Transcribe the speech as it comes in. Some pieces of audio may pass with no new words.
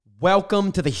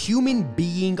Welcome to the Human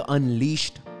Being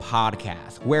Unleashed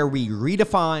podcast, where we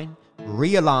redefine,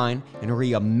 realign, and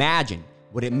reimagine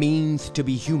what it means to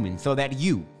be human so that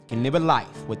you can live a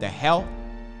life with the health,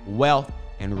 wealth,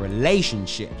 and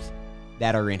relationships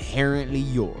that are inherently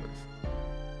yours.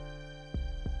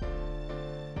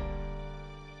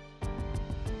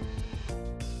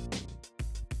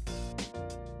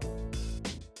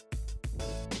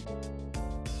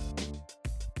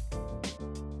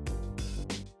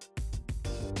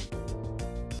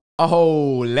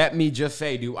 Oh, let me just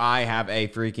say, do I have a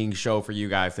freaking show for you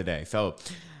guys today. So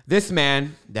this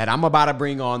man that I'm about to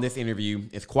bring on this interview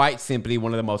is quite simply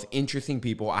one of the most interesting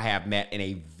people I have met in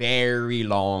a very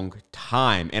long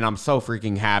time. And I'm so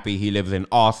freaking happy he lives in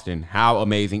Austin. How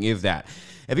amazing is that?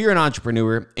 If you're an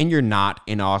entrepreneur and you're not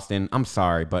in Austin, I'm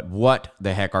sorry, but what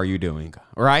the heck are you doing?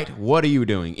 Right? What are you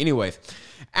doing? Anyways,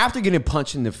 after getting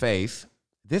punched in the face,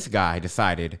 this guy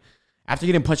decided, after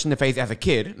getting punched in the face as a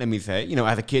kid, let me say,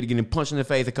 as a kid getting punched in the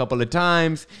face a couple of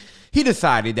times, he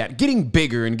decided that getting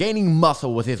bigger and gaining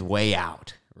muscle was his way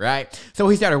out, right? So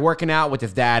he started working out with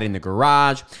his dad in the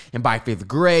garage. And by 5th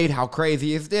grade, how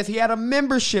crazy is this? He had a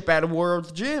membership at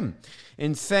World's Gym.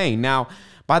 Insane. Now,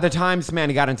 by the time this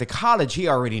man got into college, he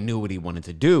already knew what he wanted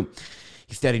to do.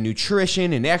 He studied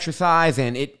nutrition and exercise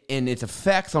and its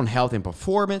effects on health and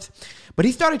performance. But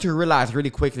he started to realize really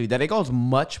quickly that it goes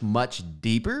much, much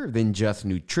deeper than just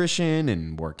nutrition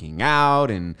and working out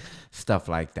and stuff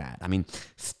like that. I mean,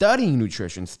 studying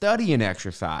nutrition, studying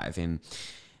exercise, and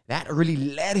that really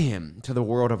led him to the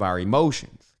world of our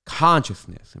emotions,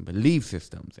 consciousness, and belief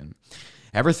systems. And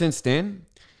ever since then,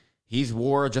 he's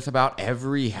wore just about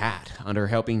every hat under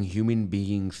helping human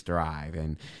beings thrive.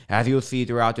 And as you'll see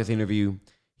throughout this interview,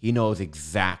 he knows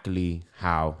exactly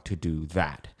how to do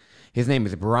that. His name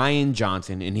is Brian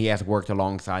Johnson, and he has worked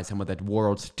alongside some of the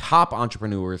world's top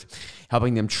entrepreneurs,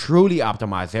 helping them truly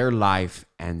optimize their life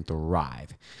and thrive.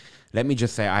 Let me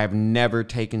just say, I have never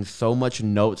taken so much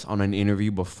notes on an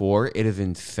interview before. It is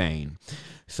insane.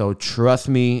 So trust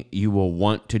me, you will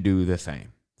want to do the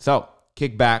same. So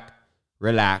kick back,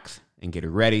 relax, and get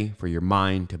ready for your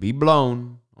mind to be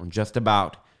blown on just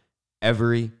about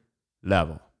every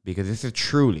level, because this is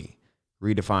truly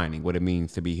redefining what it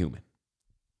means to be human.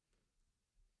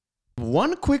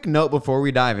 One quick note before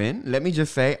we dive in, let me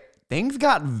just say, things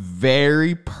got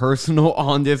very personal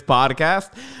on this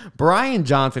podcast. Brian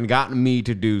Johnson got me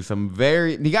to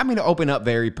he got me to open up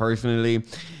very personally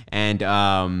and,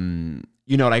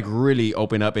 really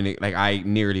open up, and I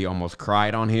nearly almost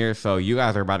cried on here. So you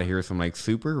guys are about to hear some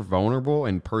super vulnerable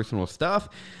and personal stuff,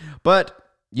 but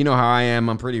you know how I am.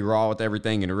 I'm pretty raw with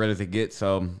everything and real as it gets.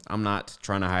 So I'm not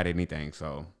trying to hide anything.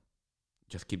 So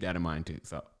just keep that in mind too.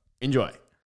 So enjoy.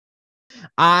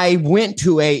 I went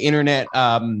to a internet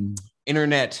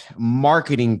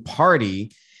marketing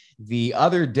party the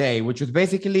other day, which was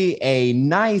basically a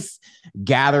nice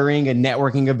gathering and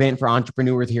networking event for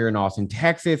entrepreneurs here in Austin,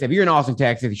 Texas. If you're in Austin,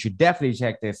 Texas, you should definitely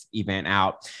check this event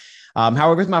out.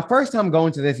 However, it's my first time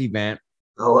going to this event.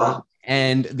 Oh, wow.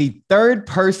 And the third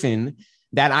person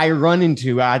that I run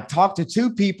into, I talked to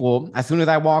two people as soon as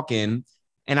I walk in.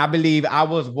 And I believe I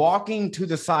was walking to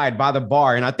the side by the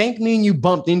bar, and I think me and you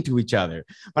bumped into each other,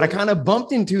 but I kind of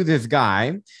bumped into this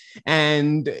guy,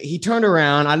 and he turned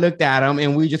around. I looked at him,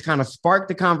 and we just kind of sparked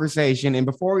the conversation. And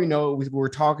before we know it, we were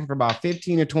talking for about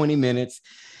 15 or 20 minutes.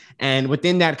 And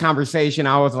within that conversation,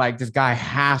 I was like, this guy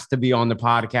has to be on the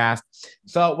podcast.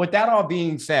 So with that all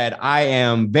being said, I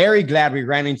am very glad we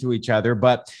ran into each other,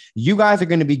 but you guys are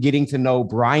going to be getting to know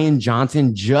Brian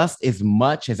Johnson just as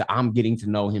much as I'm getting to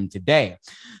know him today.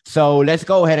 So let's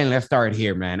go ahead and let's start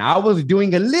here, man. I was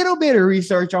doing a little bit of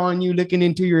research on you, looking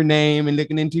into your name and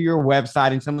looking into your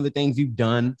website and some of the things you've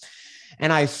done.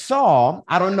 And I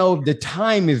don't know if the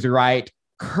time is right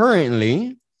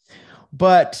currently,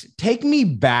 but take me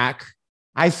back.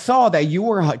 I saw that you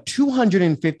were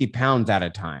 250 pounds at a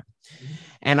time.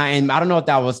 And I don't know if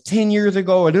that was 10 years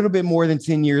ago, a little bit more than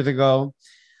 10 years ago.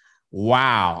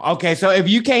 Wow. Okay. So if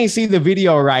you can't see the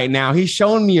video right now, he's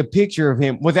showing me a picture of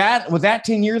him. Was that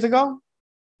 10 years ago?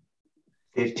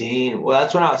 15. Well,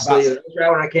 that's when I was studying. That's right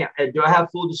when I can't. Do I have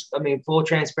full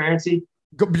transparency?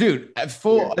 Dude,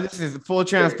 This is full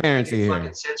transparency here.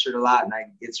 It's censored a lot, and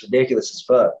it's ridiculous as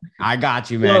fuck. I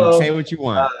got you, man. Say what you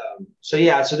want. So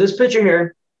this picture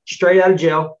here, straight out of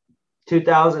jail,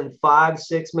 2005,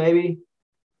 6 maybe,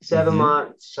 7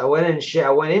 months. I went in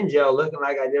jail looking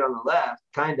like I did on the left,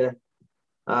 kind of.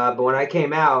 But when I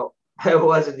came out, it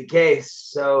wasn't the case.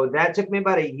 So that took me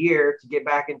about a year to get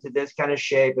back into this kind of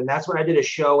shape, and that's when I did a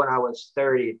show when I was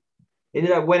 30.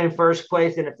 Ended up winning first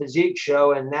place in a physique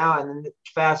show, and then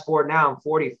fast forward now, I'm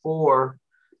 44.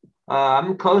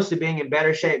 I'm close to being in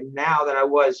better shape now than I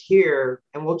was here,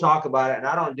 and we'll talk about it. And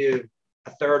I don't do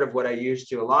a third of what I used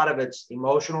to. A lot of it's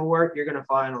emotional work. You're going to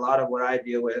find a lot of what I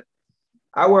deal with.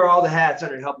 I wear all the hats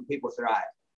under helping people thrive.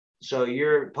 So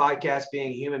your podcast,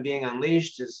 being Human Being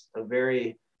Unleashed, is a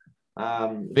very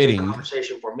good Fitting.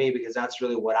 conversation for me, because that's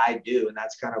really what I do. And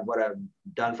that's kind of what I've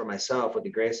done for myself with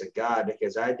the grace of God,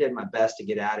 because I did my best to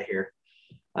get out of here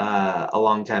a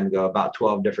long time ago, about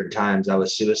 12 different times. I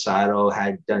was suicidal,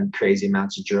 had done crazy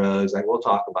amounts of drugs. Like, we'll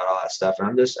talk about all that stuff. And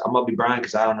I'm going to be Brian,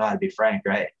 because I don't know how to be frank,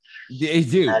 right?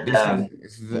 Dude, And,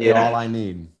 this is all I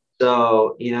need.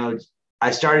 So, I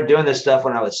started doing this stuff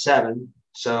when I was 7.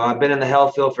 So I've been in the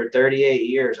health field for 38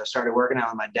 years. I started working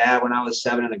out with my dad when I was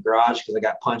 7 in the garage, because I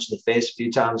got punched in the face a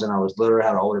few times and I was little. I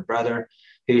had an older brother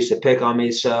who used to pick on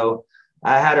me. So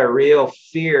I had a real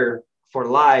fear for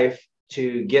life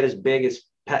to get as big as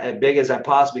I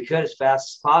possibly could, as fast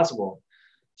as possible.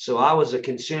 So I was a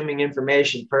consuming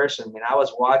information person. I mean, I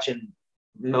was watching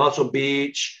Muscle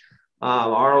Beach,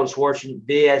 Arnold Schwarzenegger,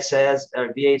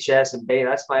 VHS and Beta.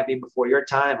 That might be before your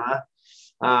time, huh?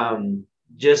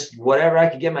 Just whatever I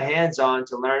could get my hands on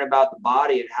to learn about the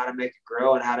body and how to make it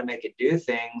grow and how to make it do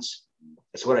things.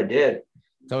 That's what I did.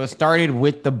 So it started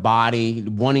with the body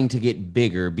wanting to get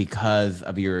bigger because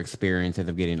of your experiences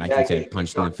of getting, like you said,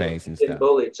 punched in the face and stuff.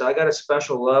 Bullied. So I got a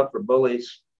special love for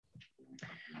bullies,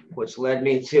 which led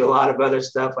me to a lot of other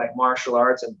stuff like martial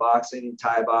arts and boxing and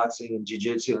Thai boxing and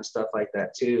jiu-jitsu and stuff like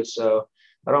that too. So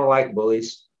I don't like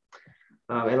bullies.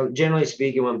 And generally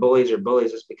speaking, when bullies are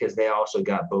bullies, it's because they also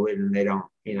got bullied and they don't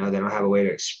have a way to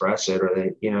express it, or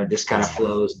they, it just kind of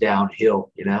flows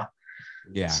downhill,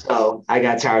 Yeah. So I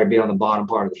got tired of being on the bottom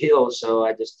part of the hill. So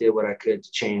I just did what I could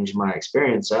to change my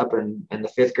experience up. And in the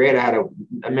 5th grade, I had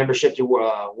a membership to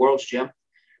World's Gym,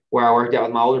 where I worked out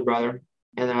with my older brother.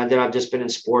 And then I've just been in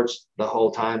sports the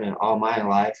whole time and all my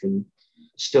life, and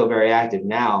still very active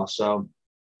now. So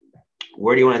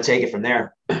where do you want to take it from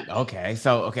there? Okay.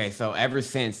 So ever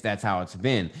since, that's how it's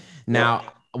been. Now,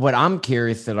 what I'm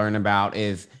curious to learn about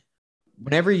is,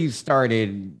 whenever you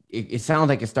started, it sounds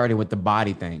like it started with the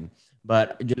body thing,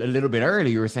 but a little bit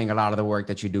earlier, you were saying a lot of the work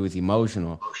that you do is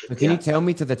emotional. So can you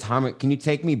can you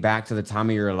take me back to the time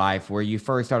of your life where you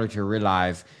first started to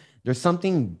realize there's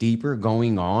something deeper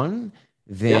going on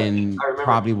than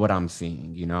probably what I'm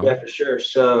seeing, Yeah, for sure.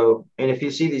 So, and if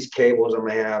you see these cables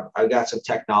I've got some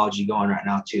technology going right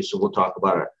now too. So we'll talk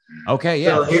about it. Okay.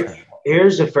 Yeah. So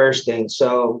here's the first thing.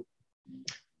 So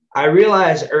I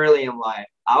realized early in life,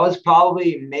 I was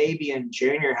probably maybe in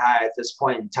junior high at this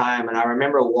point in time. And I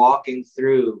remember walking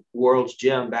through World's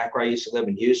Gym back where I used to live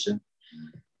in Houston.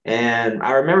 And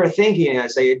I remember thinking,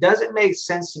 it doesn't make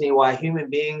sense to me why human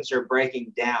beings are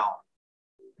breaking down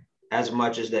as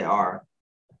much as they are.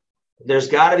 There's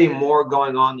got to be more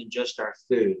going on than just our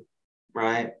food,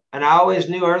 right? And I always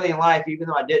knew early in life, even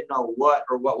though I didn't know what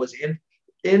was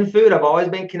in food, I've always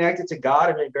been connected to God.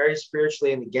 I've been very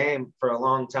spiritually in the game for a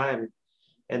long time.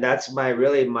 And that's my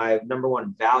number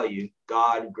one value: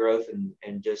 God, growth,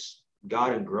 and just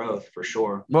God and growth, for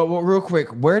sure. Well, real quick,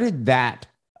 where did that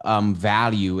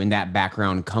value and that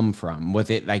background come from? Was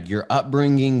it like your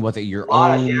upbringing? Was it your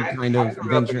own kind of I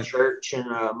grew up in church, and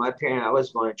I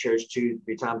was going to church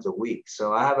 2-3 times a week.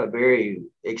 So I have a very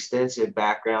extensive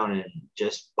background in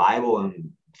just Bible and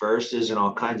verses and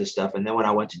all kinds of stuff. And then when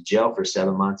I went to jail for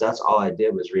 7 months, that's all I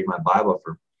did was read my Bible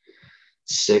for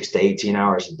 6 to 18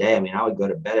 hours a day. I mean, I would go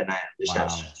to bed at night and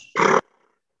just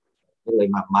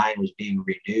my mind was being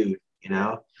renewed.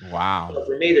 Wow. So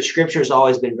for me, the scripture has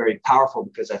always been very powerful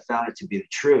because I found it to be the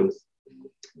truth.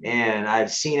 And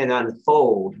I've seen it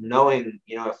unfold, knowing,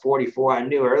 at 44, I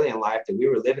knew early in life that we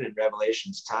were living in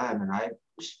Revelation's time. And I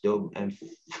still am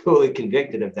fully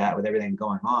convicted of that with everything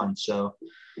going on. So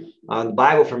the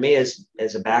Bible for me is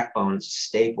a backbone. It's a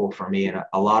staple for me. And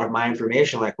a lot of my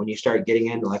information, like when you start getting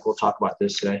into, like we'll talk about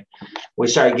this today, we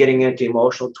start getting into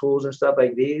emotional tools and stuff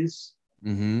like these.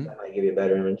 That might give you a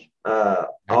better image.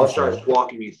 I'll start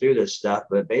walking you through this stuff,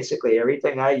 but basically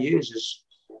everything I use is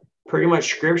pretty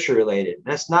much scripture related.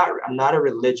 I'm not a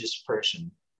religious person.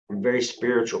 I'm a very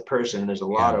spiritual person. There's a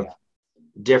lot of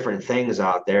different things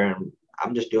out there, and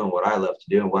I'm just doing what I love to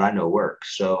do and what I know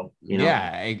works. So,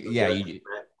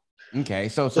 Okay.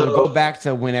 So to go back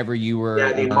to whenever you were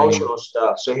the emotional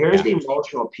stuff. So here's the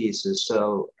emotional pieces.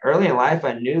 So early in life,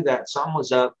 I knew that something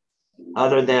was up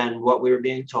other than what we were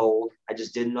being told. I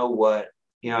just didn't know what.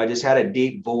 I just had a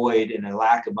deep void and a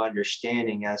lack of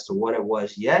understanding as to what it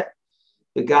was yet.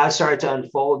 But God started to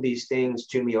unfold these things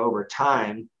to me over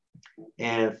time.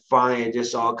 And finally, it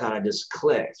just all kind of just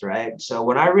clicked, right? So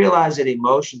when I realized that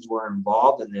emotions were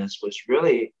involved in this, was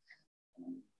really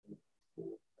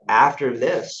after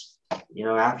this,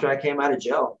 after I came out of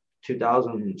jail,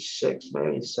 2006,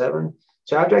 maybe 7.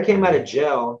 So after I came out of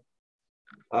jail,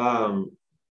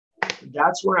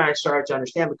 that's where I started to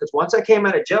understand, because once I came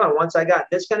out of jail and once I got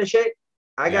this kind of shape,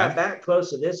 I got back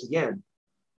close to this again.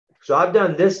 So I've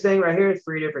done this thing right here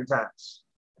 3 different times.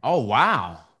 Oh,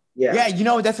 wow. Yeah.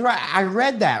 That's right. I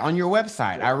read that on your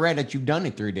website. I read that you've done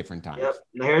it 3 different times. Yep.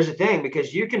 Now here's the thing,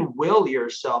 because you can will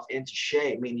yourself into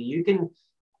shape, meaning you can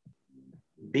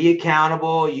be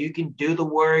accountable, you can do the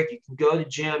work, you can go to the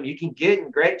gym, you can get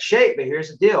in great shape. But here's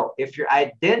the deal. If your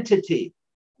identity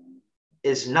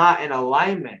is not in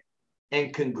alignment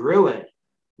and congruent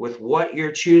with what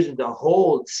you're choosing to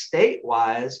hold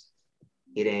state-wise,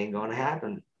 it ain't going to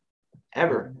happen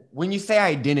ever. When you say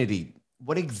identity,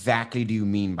 what exactly do you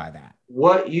mean by that?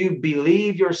 What you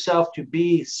believe yourself to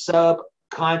be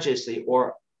subconsciously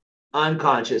or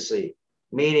unconsciously,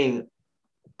 meaning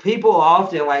people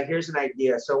often, like, here's an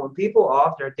idea. So when people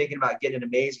often are thinking about getting in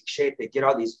amazing shape, they get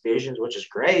all these visions, which is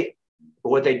great. But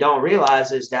what they don't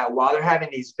realize is that while they're having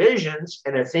these visions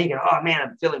and they're thinking, oh man,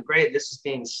 I'm feeling great, this is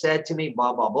being said to me,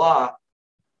 blah, blah, blah,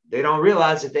 they don't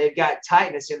realize that they've got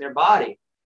tightness in their body,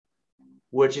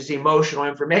 which is emotional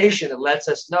information that lets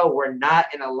us know we're not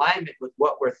in alignment with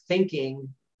what we're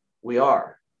thinking we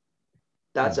are.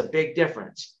 That's a big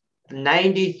difference.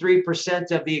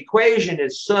 93% of the equation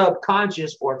is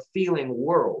subconscious or feeling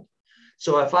world.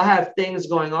 So if I have things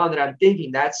going on that I'm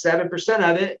thinking, that's 7%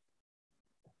 of it.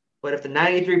 But if the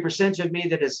 93% of me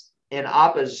that is in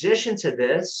opposition to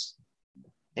this,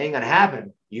 ain't going to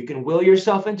happen. You can will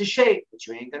yourself into shape, but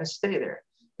you ain't going to stay there,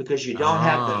 because you don't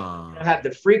have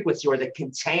the frequency or the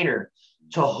container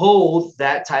to hold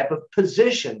that type of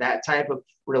position, that type of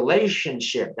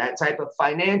relationship, that type of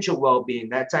financial well-being,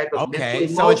 that type of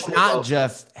so it's not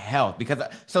just health, because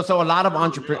so a lot of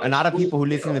a lot of people who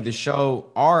listen to the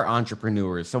show are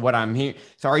entrepreneurs. So what I'm hearing,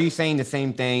 so are you saying the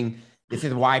same thing? This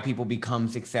is why people become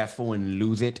successful and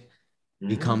lose it.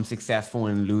 Become successful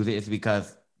and lose it. It's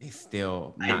because they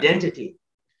still identity.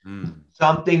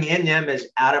 Something in them is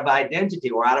out of identity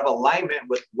or out of alignment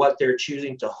with what they're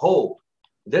choosing to hold.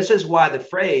 This is why the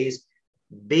phrase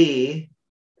be,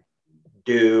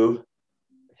 do,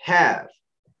 have.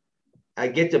 I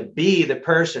get to be the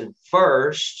person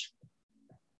first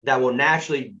that will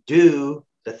naturally do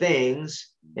the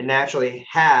things and naturally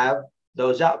have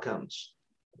those outcomes.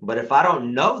 But if I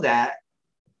don't know that,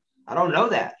 I don't know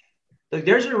that. Look,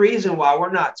 there's a reason why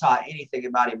we're not taught anything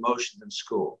about emotions in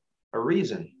school. A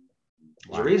reason.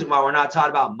 There's a reason why we're not taught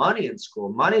about money in school.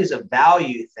 Money is a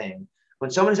value thing.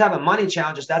 When someone's having money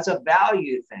challenges, that's a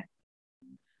value thing.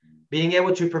 Being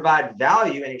able to provide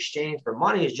value in exchange for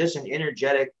money is just an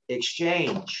energetic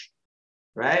exchange,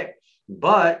 right?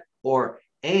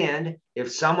 And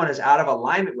if someone is out of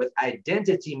alignment with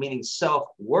identity, meaning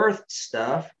self-worth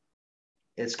stuff,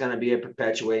 it's going to be a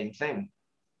perpetuating thing,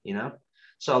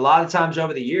 So a lot of times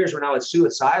over the years when I was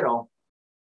suicidal,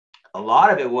 a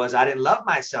lot of it was I didn't love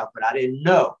myself, but I didn't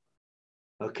know.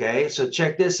 Okay, so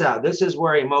check this out. This is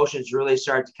where emotions really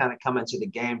start to kind of come into the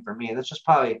game for me. And this was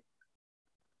probably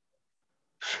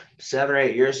 7 or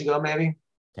 8 years ago, maybe.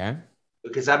 Okay.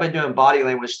 Because I've been doing body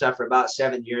language stuff for about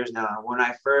 7 years now. When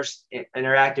I first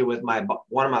interacted with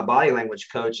one of my body language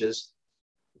coaches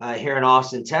here in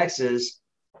Austin, Texas,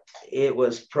 it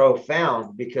was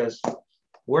profound, because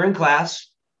we're in class.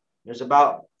 There's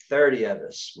about 30 of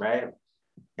us, right?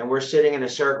 And we're sitting in a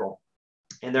circle.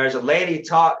 And there's a lady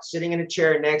sitting in a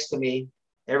chair next to me.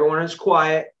 Everyone is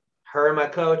quiet. Her and my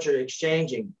coach are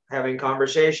exchanging, having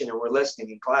conversation, and we're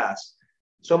listening in class.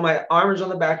 So my arm is on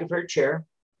the back of her chair.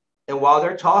 And while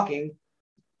they're talking,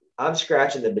 I'm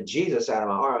scratching the bejesus out of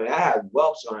my arm. I had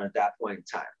whelps on it at that point in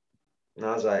time. And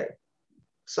I was like,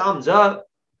 something's up.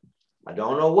 I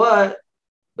don't know what,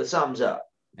 but something's up.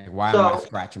 Like, why am I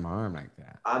scratching my arm like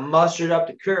that? I mustered up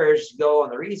the courage to go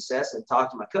on the recess and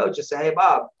talk to my coach and say, hey,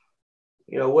 Bob,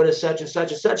 what does such and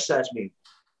such and such mean?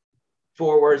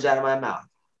 4 words out of my mouth.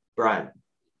 Brian,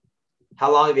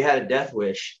 how long have you had a death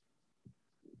wish?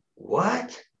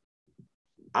 What?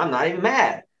 I'm not even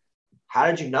mad. How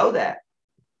did you know that?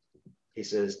 He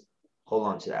says, hold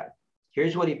on to that.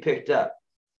 Here's what he picked up.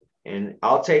 And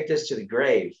I'll take this to the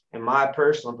grave. In my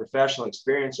personal and professional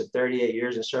experience of 38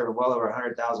 years and serving well over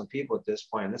 100,000 people at this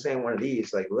point, and this ain't one of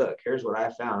these, like, look, here's what I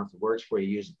found. If it works for you,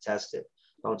 use it, test it.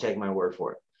 Don't take my word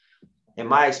for it. In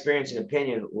my experience and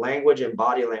opinion, language and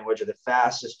body language are the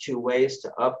fastest 2 ways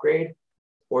to upgrade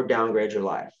or downgrade your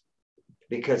life.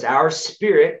 Because our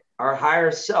spirit, our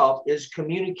higher self, is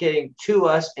communicating to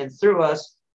us and through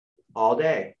us all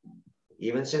day,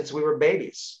 even since we were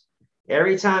babies.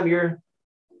 Every time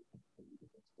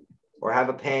or have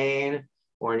a pain,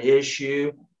 or an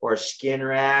issue or a skin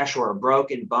rash or a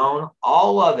broken bone,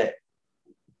 all of it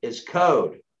is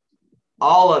code.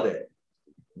 All of it.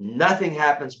 Nothing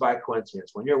happens by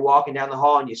coincidence. When you're walking down the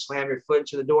hall and you slam your foot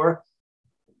into the door,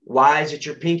 why is it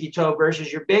your pinky toe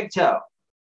versus your big toe?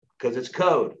 Because it's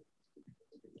code.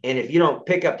 And if you don't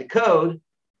pick up the code,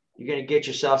 you're going to get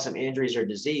yourself some injuries or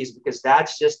disease, because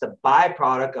that's just the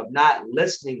byproduct of not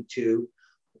listening to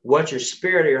what your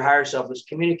spirit or your higher self is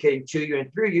communicating to you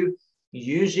and through you,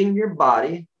 using your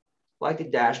body like the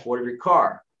dashboard of your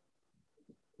car.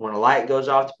 When a light goes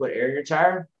off to put air in your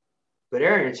tire, put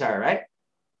air in your tire, right?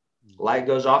 Light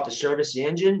goes off to service the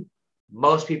engine,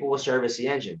 most people will service the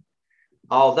engine.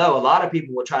 Although a lot of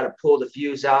people will try to pull the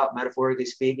fuse out, metaphorically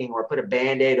speaking, or put a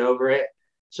Band-Aid over it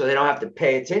so they don't have to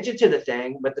pay attention to the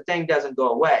thing, but the thing doesn't go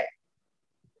away.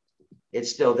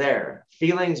 It's still there.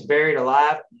 Feelings buried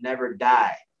alive never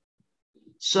die.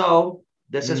 So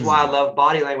this is why I love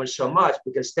body language so much,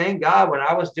 because thank God when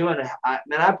I was doing it,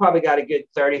 I probably got a good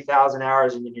 30,000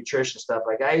 hours in the nutrition stuff.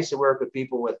 Like I used to work with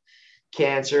people with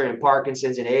cancer and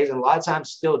Parkinson's and AIDS, and a lot of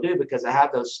times still do, because I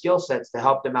have those skill sets to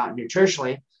help them out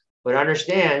nutritionally. But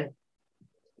understand,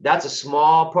 that's a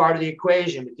small part of the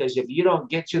equation, because if you don't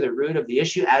get to the root of the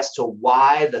issue as to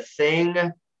why the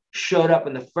thing showed up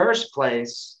in the first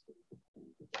place,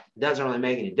 it doesn't really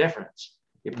make any difference.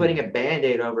 You're putting a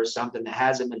Band-Aid over something that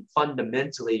hasn't been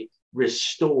fundamentally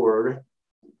restored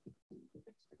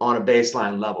on a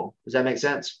baseline level. Does that make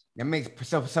sense? That makes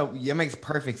it makes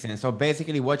perfect sense. So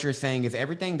basically what you're saying is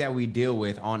everything that we deal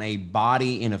with on a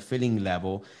body and a feeling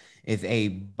level is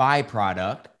a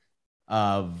byproduct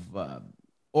of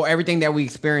or everything that we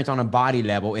experience on a body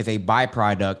level is a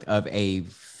byproduct of a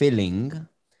feeling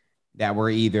that we're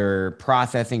either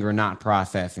processing or not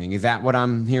processing. Is that what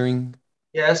I'm hearing?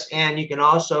 Yes, and you can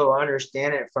also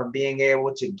understand it from being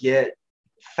able to get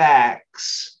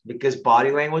facts, because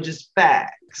body language is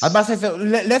facts. I was about to say, so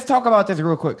let's talk about this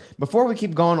real quick. Before we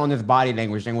keep going on this body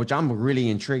language thing, which I'm really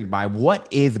intrigued by, what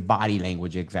is body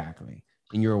language exactly,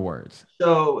 in your words?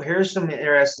 So here's some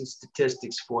interesting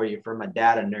statistics for you for my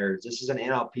data nerds. This is an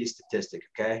NLP statistic,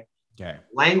 okay? Okay.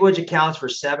 Language accounts for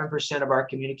 7% of our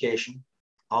communication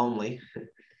only.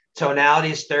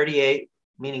 Tonality is 38%.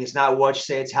 Meaning it's not what you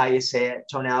say, it's how you say it.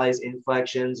 Tonalities,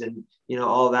 inflections, and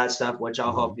all that stuff, which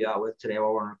I'll help you out with today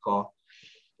while we're on a call.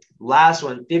 Last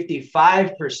one,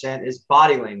 55% is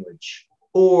body language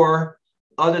or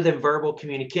other than verbal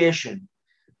communication.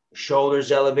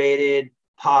 Shoulders elevated,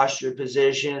 posture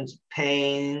positions,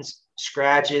 pains,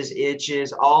 scratches,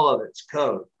 itches, all of it's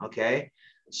code, okay?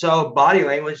 So body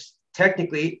language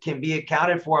technically can be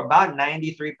accounted for about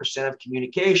 93% of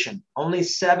communication. Only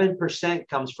 7%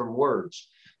 comes from words.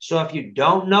 So if you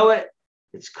don't know it,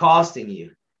 it's costing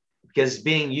you, because it's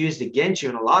being used against you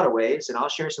in a lot of ways. And I'll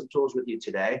share some tools with you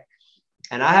today.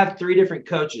 And I have 3 different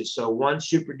coaches. So one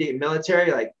super deep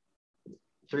military, like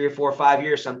 3 or 4 or 5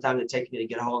 years, sometimes it takes me to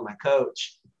get a hold of my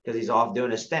coach because he's off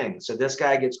doing his thing. So this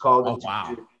guy gets called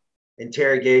into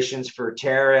interrogations for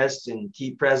terrorists and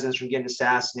keep presidents from getting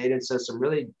assassinated. So some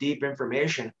really deep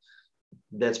information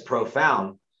that's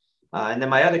profound. And then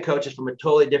my other coach is from a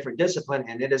totally different discipline,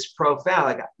 and it is profound.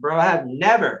 Like, bro, I have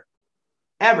never,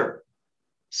 ever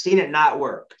seen it not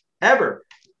work, ever,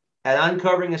 at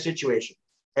uncovering a situation,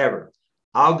 ever.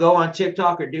 I'll go on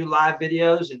TikTok or do live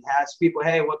videos and ask people,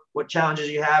 hey, what challenges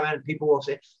are you having? And people will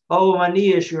say, oh, my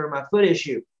knee issue or my foot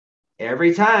issue.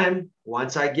 Every time,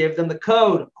 once I give them the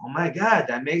code, oh my God,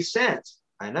 that makes sense.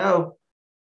 I know,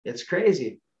 it's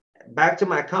crazy. Back to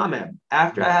my comment,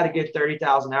 after I had a good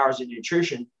 30,000 hours in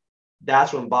nutrition,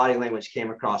 that's when body language came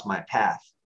across my path.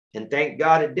 And thank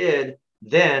God it did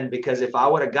then, because if I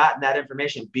would have gotten that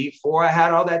information before I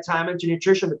had all that time into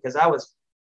nutrition, because I was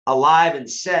alive and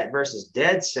set versus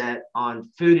dead set on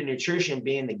food and nutrition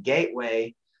being the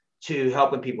gateway to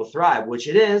helping people thrive, which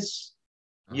it is.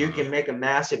 You can make a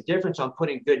massive difference on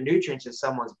putting good nutrients in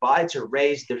someone's body to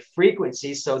raise the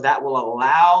frequency, so that will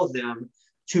allow them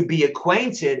to be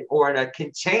acquainted or in a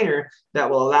container that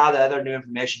will allow the other new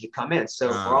information to come in. So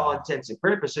for all intents and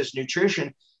purposes,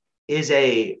 nutrition is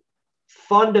a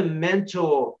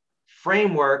fundamental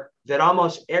framework that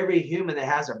almost every human that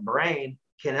has a brain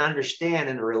can understand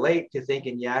and relate to,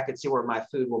 thinking, yeah, I can see where my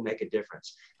food will make a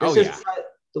difference. This is why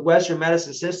the Western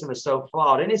medicine system is so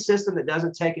flawed. Any system that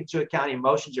doesn't take into account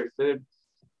emotions or food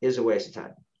is a waste of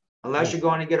time. Unless you're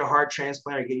going to get a heart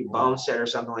transplant or get your bone set or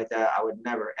something like that, I would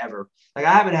never, ever. Like,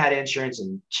 I haven't had insurance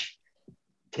in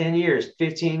 10 years,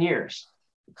 15 years.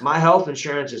 My health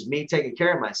insurance is me taking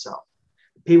care of myself.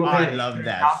 People I love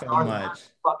that so much.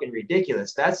 Fucking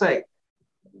ridiculous. That's like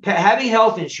having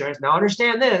health insurance. Now,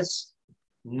 understand this.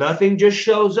 Nothing just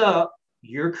shows up.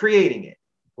 You're creating it.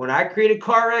 When I created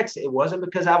car wrecks, it wasn't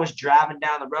because I was driving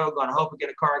down the road going, hope we get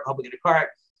a car wreck, hope we get a car wreck,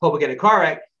 hope we get a car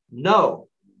wreck. No,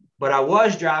 but I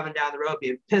was driving down the road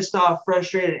being pissed off,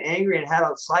 frustrated, angry, and had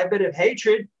a slight bit of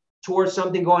hatred towards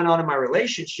something going on in my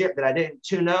relationship that I didn't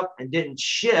tune up and didn't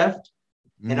shift.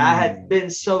 And I had been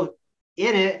so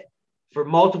in it for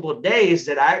multiple days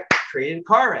that I created a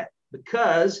car wreck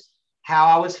because how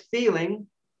I was feeling,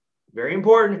 very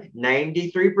important,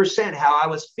 93% how I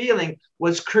was feeling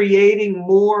was creating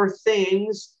more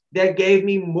things that gave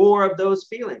me more of those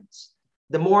feelings.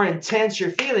 The more intense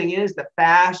your feeling is, the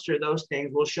faster those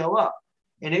things will show up.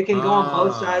 And it can go on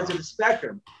both sides of the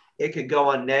spectrum. It could go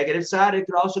on negative side. It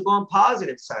could also go on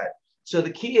positive side. So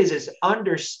the key is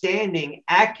understanding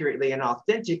accurately and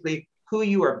authentically who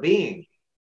you are being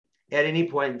at any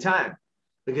point in time.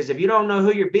 Because if you don't know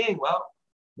who you're being, well,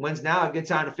 when's now a good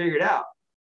time to figure it out?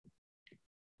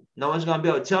 No one's going to be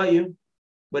able to tell you.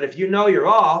 But if you know you're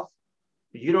off,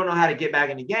 you don't know how to get back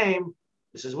in the game,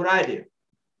 this is what I do.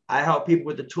 I help people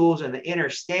with the tools and the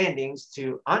understandings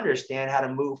to understand how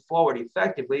to move forward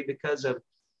effectively because of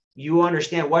you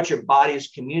understand what your body is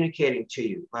communicating to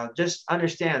you. Well, just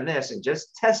understand this and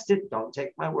just test it. Don't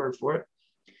take my word for it.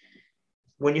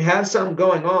 When you have something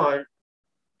going on,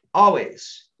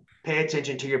 always pay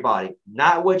attention to your body,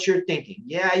 not what you're thinking.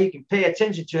 Yeah, you can pay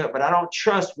attention to it, but I don't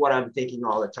trust what I'm thinking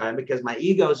all the time because my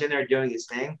ego's in there doing its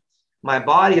thing. My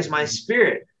body is my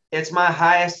spirit. It's my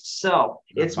highest self.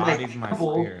 It's my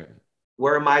temple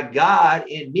where my God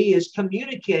in me is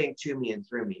communicating to me and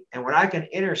through me. And when I can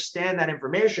understand that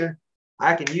information,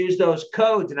 I can use those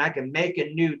codes and I can make a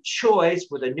new choice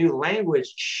with a new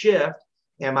language shift,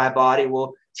 and my body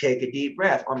will take a deep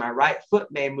breath, or my right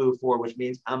foot may move forward, which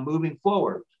means I'm moving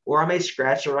forward, or I may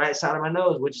scratch the right side of my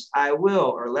nose, which is I will,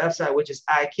 or left side, which is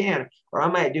I can, or I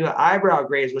might do an eyebrow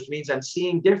graze, which means I'm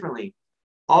seeing differently.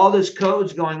 All this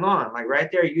code's going on. Like right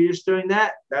there, you're just doing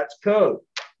that. That's code.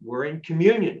 We're in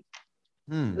communion.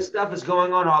 This stuff is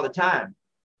going on all the time.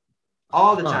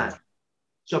 All the time.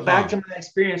 So back to my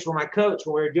experience with my coach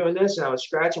when we were doing this and I was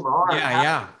scratching my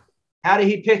arm. How did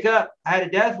he pick up? I had a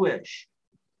death wish.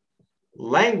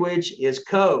 Language is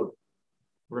code.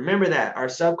 Remember that. Our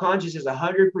subconscious is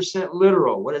 100%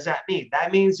 literal. What does that mean?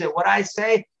 That means that what I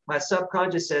say, my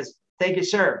subconscious says, thank you,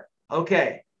 sir.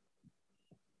 Okay.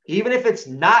 Even if it's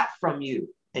not from you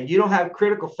and you don't have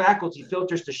critical faculty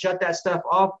filters to shut that stuff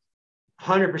off,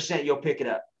 100% you'll pick it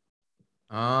up.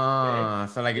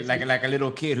 Okay? So like a little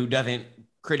kid who doesn't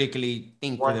critically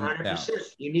think 100%. For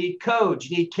themselves. You need codes.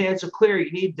 You need cancel clear.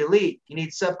 You need delete. You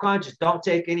need subconscious. Don't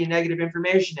take any negative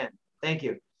information in. Thank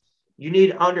you. You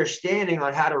need understanding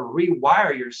on how to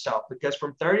rewire yourself, because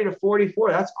from 30 to 44,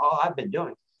 that's all I've been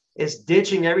doing is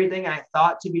ditching everything I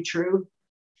thought to be true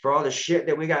for all the shit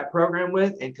that we got programmed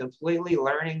with and completely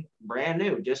learning brand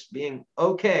new, just being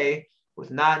okay with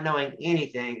not knowing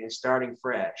anything and starting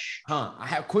fresh. I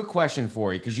have a quick question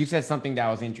for you, because you said something that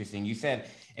was interesting. You said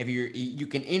if you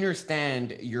can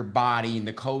understand your body and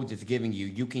the codes it's giving you,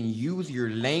 you can use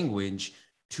your language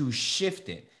to shift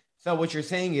it. So what you're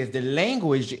saying is the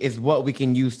language is what we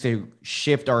can use to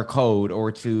shift our code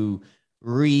or to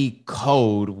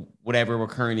recode whatever we're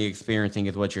currently experiencing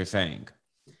is what you're saying.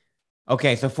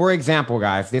 Okay, so for example,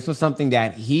 guys, this was something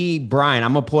that Brian,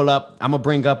 I'm gonna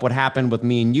bring up what happened with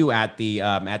me and you at the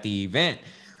event.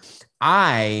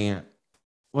 I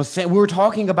was saying, we were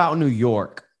talking about New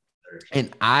York, and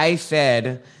I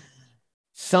said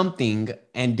something,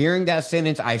 and during that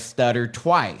sentence, I stuttered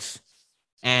twice.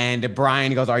 And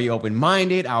Brian goes, "Are you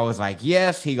open-minded?" I was like,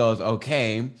 "Yes." He goes,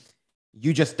 "Okay,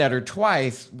 you just stuttered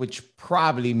twice, which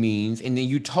probably means," and then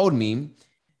you told me,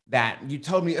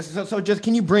 so just,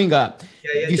 can you bring up,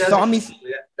 you saw me.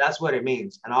 That's what it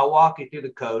means. And I'll walk you through the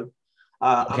code.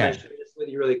 I'm going to share this with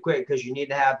you really quick, because you need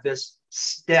to have this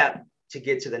step to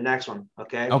get to the next one.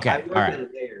 Okay. I work in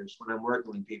layers when I'm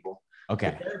working with people.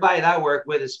 Okay. Everybody that I work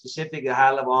with is specifically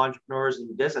high-level entrepreneurs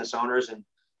and business owners, and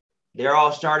they're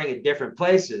all starting at different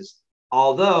places.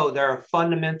 Although there are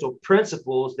fundamental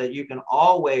principles that you can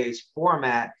always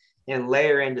format and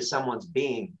layer into someone's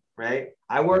being. Right?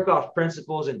 I work off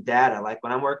principles and data. Like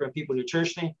when I'm working with people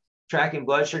nutritionally, tracking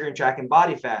blood sugar and tracking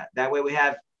body fat. That way we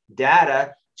have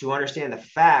data to understand the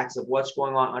facts of what's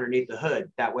going on underneath the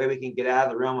hood. That way we can get out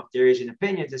of the realm of theories and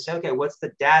opinions and say, okay, what's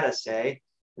the data say?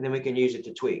 And then we can use it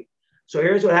to tweak. So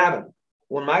here's what happened.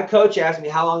 When my coach asked me,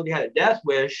 how long have you had a death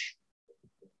wish?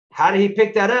 How did he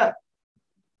pick that up?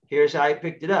 Here's how he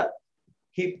picked it up.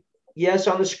 Yes,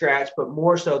 on the scratch, but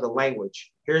more so the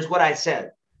language. Here's what I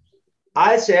said.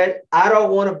 I said, I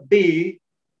don't want to be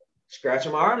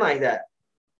scratching my arm like that.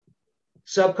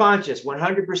 Subconscious,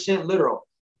 100% literal.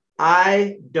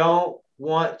 I don't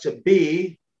want to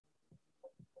be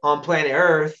on planet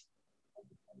Earth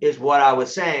is what I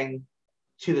was saying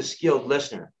to the skilled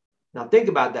listener. Now think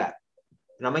about that.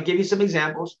 And I'm going to give you some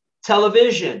examples.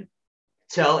 Television,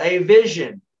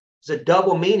 tell-a-vision is a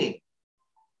double meaning.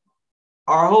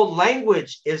 Our whole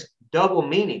language is double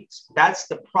meanings. That's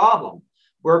the problem.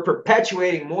 We're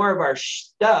perpetuating more of our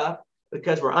stuff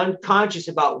because we're unconscious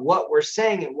about what we're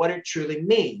saying and what it truly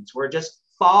means. We're just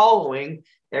following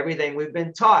everything we've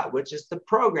been taught, which is the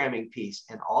programming piece.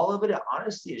 And all of it,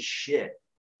 honestly, is shit.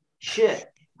 Shit.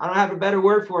 I don't have a better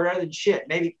word for it other than shit.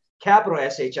 Maybe capital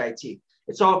S-H-I-T.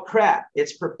 It's all crap.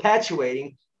 It's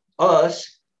perpetuating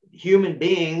us, human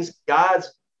beings,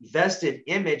 God's vested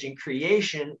image and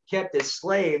creation, kept as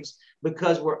slaves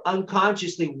because we're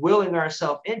unconsciously willing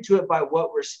ourselves into it by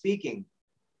what we're speaking.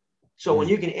 So when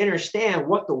you can understand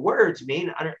what the words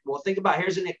mean, well, think about,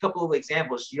 here's a couple of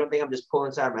examples. You don't think I'm just pulling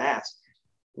inside my ass.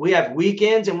 We have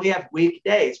weekends and we have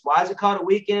weekdays. Why is it called a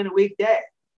weekend and a weekday?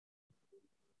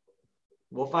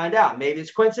 We'll find out. Maybe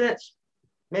it's coincidence.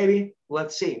 Maybe.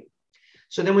 Let's see.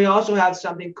 So then we also have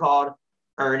something called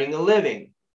earning a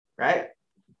living, right?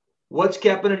 What's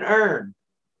kept in an urn?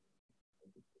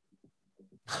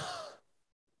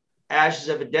 Ashes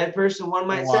of a dead person, one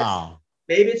might say.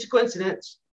 Maybe it's a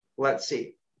coincidence. Let's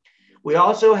see. We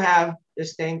also have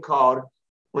this thing called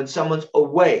when someone's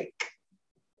awake,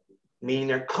 meaning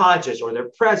they're conscious or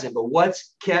they're present, but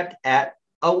what's kept at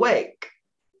awake?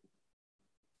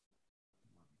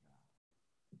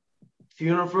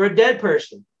 Funeral for a dead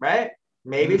person, right?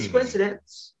 Maybe it's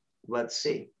coincidence. Let's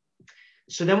see.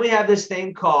 So then we have this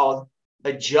thing called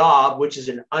a job, which is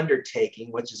an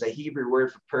undertaking, which is a Hebrew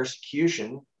word for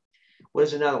persecution. What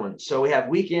is another one? So we have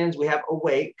weekends, we have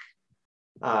awake,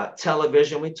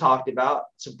 television we talked about.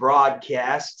 It's a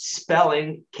broadcast,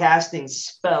 spelling, casting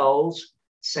spells,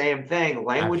 same thing.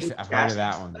 Language, I've heard of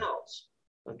that one. Spells.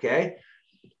 Okay.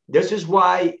 This is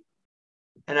why,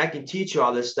 and I can teach you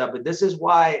all this stuff, but this is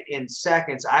why in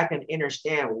seconds I can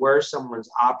understand where someone's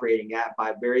operating at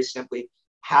by very simply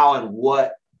how and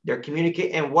what they're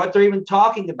communicating and what they're even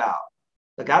talking about.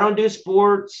 Like, I don't do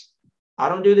sports. I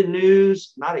don't do the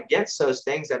news. I'm not against those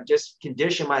things. I've just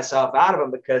conditioned myself out of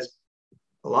them because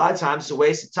a lot of times it's a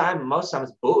waste of time. And most times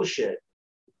it's bullshit,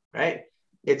 right?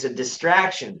 It's a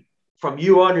distraction from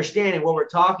you understanding what we're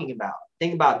talking about.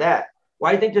 Think about that.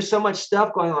 Why do you think there's so much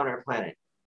stuff going on our planet?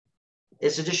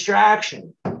 It's a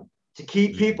distraction to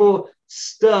keep people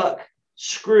stuck,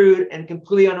 screwed, and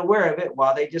completely unaware of it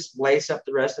while they just lace up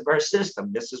the rest of our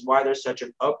system. This is why there's such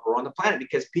an uproar on the planet,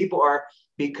 because people are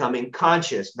becoming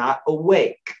conscious, not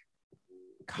awake.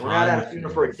 We're not at a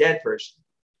funeral for a dead person.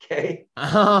 Okay.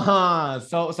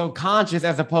 So conscious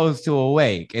as opposed to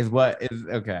awake is what is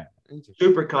okay.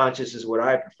 Super conscious is what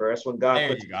I prefer. That's when God.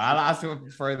 There you go. I also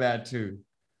prefer that too.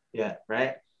 Yeah.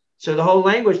 Right. So the whole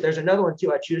language. There's another one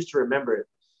too. I choose to remember it,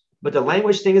 but the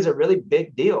language thing is a really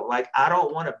big deal. Like, I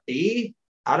don't want to be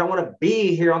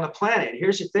here on the planet.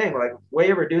 Here's the thing. Like, we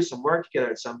ever do some work together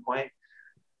at some point.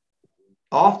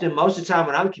 Often, most of the time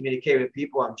when I'm communicating with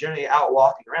people, I'm generally out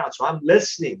walking around. So I'm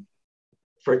listening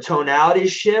for tonality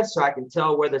shifts so I can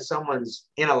tell whether someone's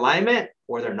in alignment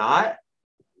or they're not.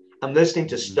 I'm listening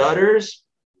to stutters.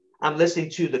 I'm listening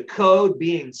to the code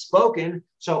being spoken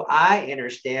so I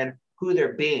understand who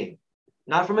they're being.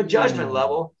 Not from a judgment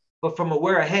level, but from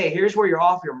aware, hey, here's where you're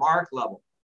off your mark level.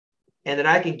 And then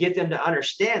I can get them to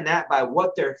understand that by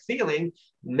what they're feeling,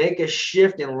 make a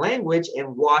shift in language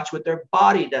and watch what their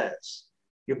body does.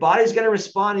 Your body's going to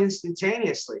respond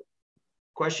instantaneously.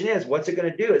 Question is, what's it going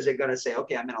to do? Is it going to say,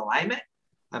 okay, I'm in alignment,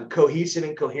 I'm cohesive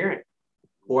and coherent,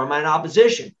 or am I in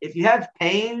opposition? If you have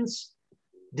pains,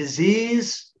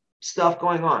 disease, stuff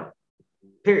going on,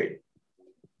 period.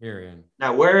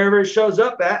 Now, wherever it shows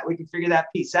up at, we can figure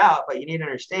that piece out, but you need to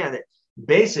understand that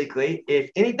basically, if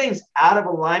anything's out of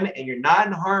alignment and you're not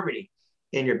in harmony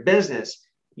in your business,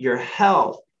 your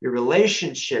health, your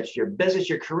relationships, your business,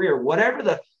 your career, whatever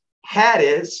the hat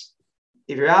is,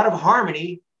 if you're out of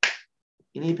harmony,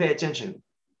 you need to pay attention,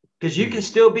 because you can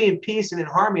still be in peace and in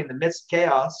harmony in the midst of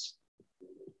chaos. It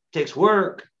takes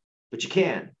work, but you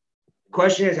can. The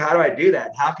question is, how do I do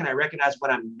that? How can I recognize when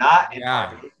I'm not in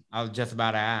harmony? I was just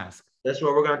about to ask. That's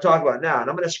what we're going to talk about now. And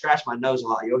I'm going to scratch my nose a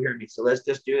lot. You'll hear me. So let's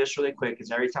just do this really quick,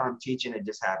 because every time I'm teaching, it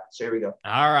just happens. So here we go.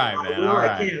 All right, man. All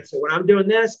right. So when I'm doing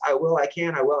this, I will, I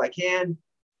can, I will, I can.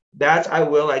 That's I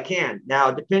will, I can.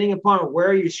 Now, depending upon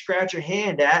where you scratch your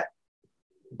hand at,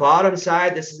 bottom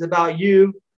side, this is about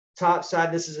you. Top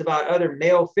side, this is about other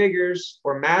male figures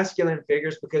or masculine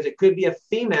figures, because it could be a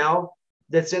female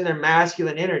that's in their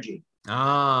masculine energy.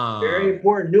 Very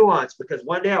important nuance, because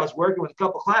one day I was working with a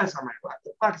couple clients. I'm like, what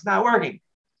the fuck is not working?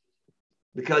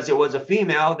 because it was a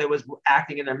female that was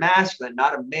acting in their masculine,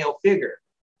 not a male figure.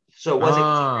 So it wasn't,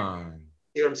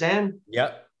 you know what I'm saying?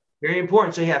 Yep. Very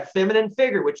important. So you have feminine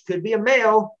figure, which could be a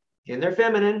male in their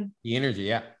feminine. The energy,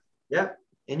 yeah. Yep.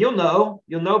 And you'll know,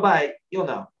 right?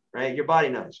 Your body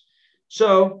knows.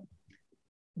 So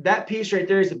that piece right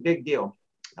there is a big deal.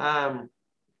 I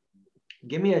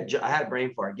had a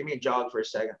brain fart. Give me a jog for a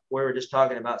second. We were just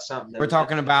talking about something. We're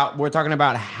talking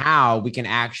about how we can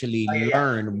actually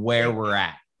learn where we're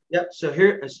at. Yep. So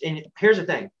here's the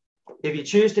thing. If you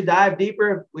choose to dive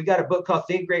deeper, we got a book called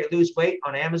Think Great, Lose Weight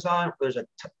on Amazon. There's a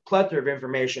plethora of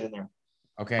information in there.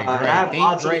 Okay, great.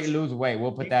 Think Great, Lose Weight.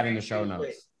 We'll put that in the show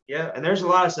notes. Yeah, and there's a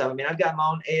lot of stuff. I mean, I've got my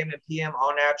own AM and PM,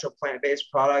 all natural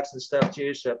plant-based products and stuff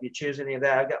too. So if you choose any of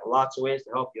that, I've got lots of ways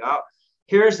to help you out.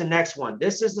 Here's the next one.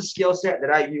 This is the skill set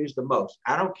that I use the most.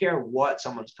 I don't care what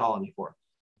someone's calling me for.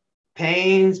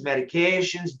 Pains,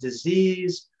 medications,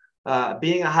 disease,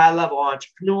 being a high-level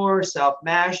entrepreneur,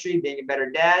 self-mastery, being a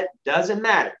better dad, doesn't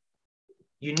matter.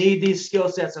 You need these skill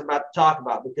sets I'm about to talk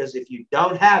about, because if you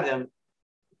don't have them,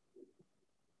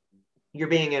 you're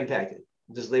being impacted.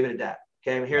 Just leave it at that.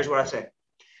 Okay, here's what I say.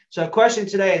 So a question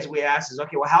today is we ask is,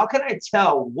 okay, well, how can I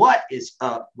tell what is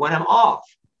up when I'm off?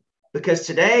 Because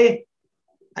today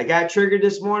I got triggered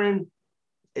this morning.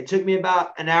 It took me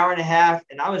about an hour and a half,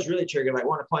 and I was really triggered, like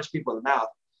want to punch people in the mouth.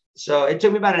 So it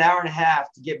took me about an hour and a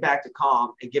half to get back to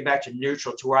calm and get back to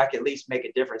neutral to where I could at least make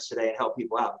a difference today and help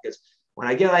people out. Because when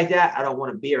I get like that, I don't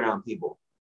want to be around people.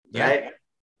 Yeah. Right?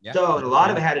 Yeah. So a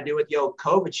lot of it had to do with the old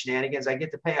COVID shenanigans. I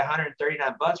get to pay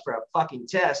 $139 for a fucking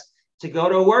test to go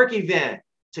to a work event,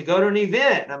 to go to an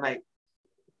event. And I'm like,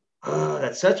 oh,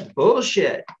 that's such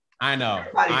bullshit. I know,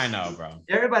 bro.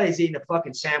 Everybody's eating a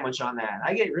fucking sandwich on that.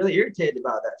 I get really irritated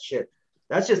about that shit.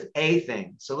 That's just a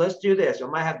thing. So let's do this. I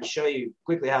might have to show you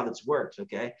quickly how this works,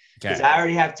 okay? Because I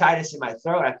already have tightness in my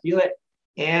throat. I feel it,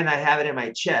 and I have it in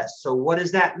my chest. So what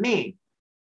does that mean?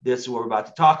 This is what we're about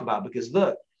to talk about. Because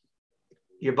look,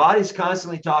 your body's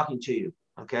constantly talking to you,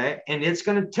 okay? And it's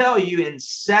going to tell you in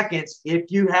seconds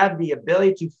if you have the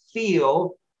ability to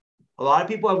feel. A lot of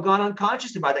people have gone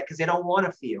unconscious about that because they don't want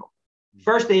to feel.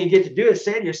 First thing you get to do is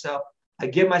say to yourself, I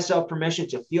give myself permission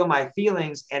to feel my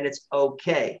feelings, and it's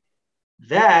okay.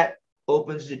 That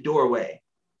opens the doorway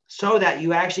so that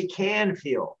you actually can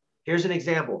feel. Here's an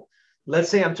example. Let's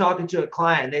say I'm talking to a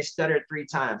client and they stuttered 3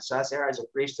 times. So I say, all right, it's a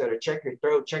free stutter. Check your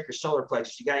throat, check your solar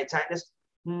plexus. You got any tightness?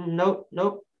 Nope.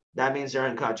 That means they're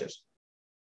unconscious.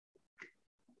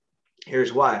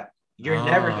 Here's why. You're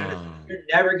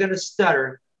never gonna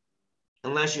stutter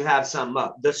unless you have something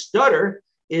up. The stutter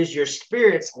is your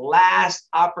spirit's last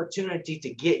opportunity to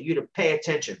get you to pay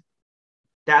attention.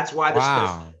 That's why the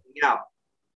stutter's out.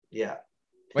 Yeah.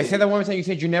 Wait, say that one more time. You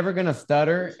said you're never gonna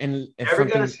stutter, and never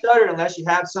gonna stutter unless you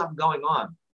have something going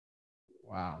on.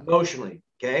 Wow. Emotionally.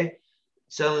 Okay.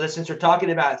 So since we're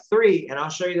talking about 3, and I'll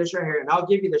show you this right here, and I'll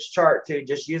give you this chart too.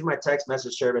 Just use my text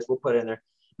message service. We'll put it in there.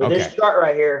 But this chart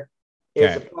right here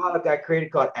is a product I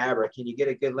created called Abra. Can you get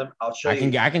a good limit? I'll show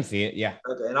you. I can see it. Yeah.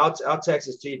 Okay, and I'll text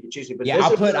this to you if you choose it. But yeah,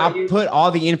 I'll put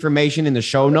all the information in the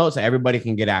show notes so everybody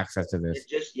can get access to this.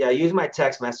 Use my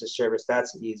text message service.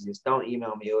 That's the easiest. Don't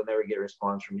email me. You'll never get a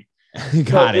response from me.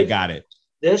 Got it.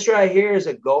 This right here is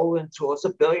a golden tool. It's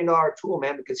 $1 billion tool,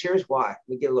 man, because here's why. Let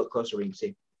me get a little closer where you can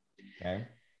see. Okay.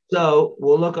 So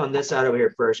we'll look on this side over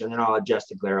here first, and then I'll adjust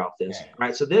the glare off this. Okay. All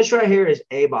right. So this right here is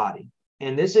a body.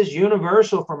 And this is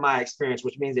universal from my experience,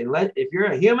 which means if you're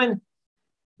a human,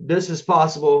 this is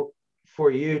possible for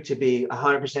you to be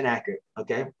 100% accurate.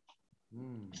 Okay.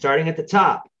 Starting at the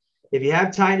top. If you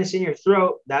have tightness in your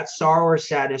throat, that's sorrow or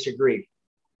sadness or grief.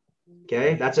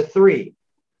 Okay. That's a 3.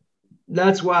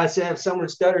 That's why I said if someone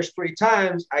stutters 3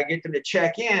 times, I get them to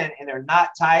check in and they're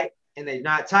not tight and they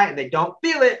don't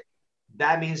feel it.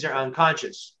 That means they're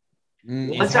unconscious.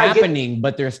 It's happening,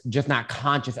 but they're just not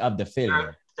conscious of the feeling.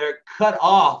 They're cut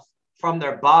off from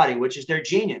their body, which is their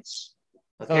genius.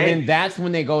 Okay? So then that's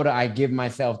when they go to, I give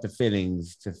myself the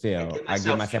feelings to feel. I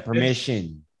give myself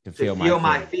permission to feel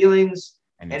my feelings,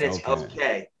 and it's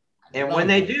okay. And when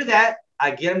they do that,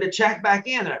 I get them to check back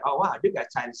in. They're like, oh, wow, I do got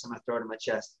tightness in my throat and my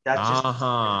chest. That's just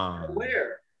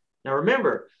aware. Now,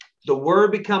 remember, the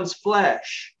word becomes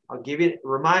flesh. I'll give you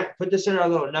put this in our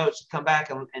little notes to come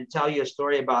back and tell you a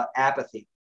story about apathy.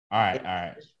 All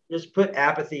right. Just put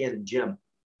apathy in the gym.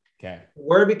 Okay. The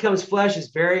word becomes flesh is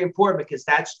very important because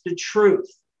that's the truth.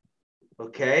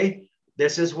 Okay.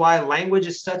 This is why language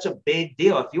is such a big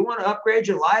deal. If you want to upgrade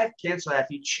your life, cancel that.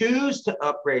 If you choose to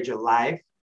upgrade your life,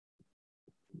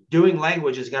 doing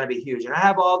language is going to be huge. And I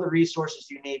have all the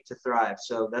resources you need to thrive.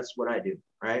 So that's what I do.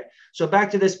 Right. So back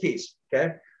to this piece.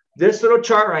 Okay. This little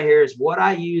chart right here is what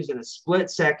I use in a split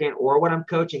second or what I'm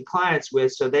coaching clients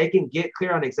with so they can get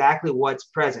clear on exactly what's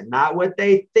present, not what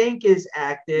they think is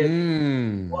active,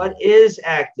 what is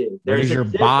active. What is your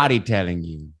body telling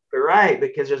you? Right,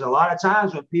 because there's a lot of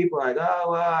times when people are like,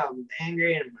 oh, well, I'm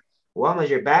angry and well, is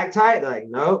your back tight? They're like,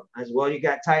 nope. As well, you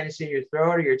got tightness in your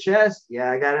throat or your chest?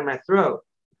 Yeah, I got it in my throat.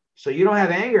 So you don't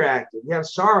have anger active. You have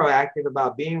sorrow active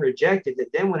about being rejected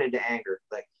that then went into anger.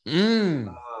 Like,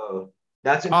 oh,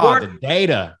 that's important. Oh, the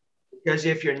data. Because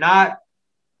if you're not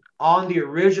on the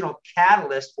original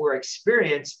catalyst or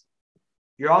experience,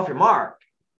 you're off your mark.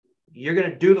 You're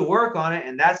going to do the work on it,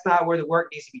 and that's not where the work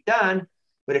needs to be done.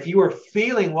 But if you were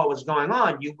feeling what was going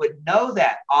on, you would know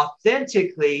that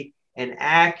authentically and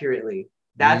accurately.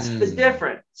 That's the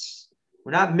difference.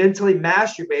 We're not mentally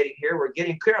masturbating here. We're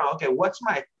getting clear on, okay, what's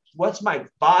my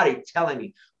body telling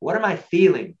me? What am I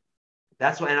feeling?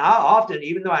 That's what, and I often,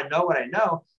 even though I know what I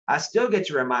know, I still get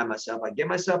to remind myself. I give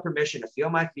myself permission to feel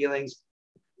my feelings,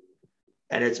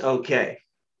 and it's okay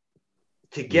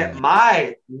to get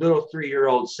my little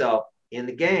 3-year-old self in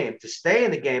the game, to stay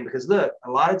in the game. Because look, a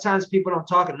lot of times people don't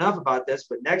talk enough about this,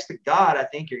 but next to God, I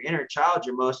think your inner child's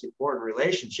your most important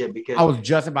relationship. Because I was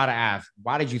just about to ask,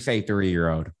 why did you say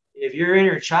 3-year-old? If your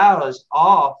inner child is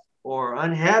off or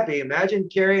unhappy, imagine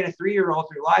carrying a 3-year-old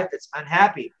through life that's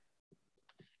unhappy.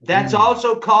 That's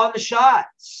also calling the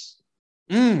shots.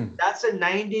 That's a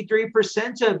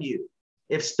 93% of you.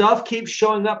 If stuff keeps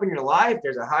showing up in your life,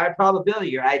 there's a high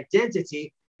probability your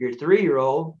identity, your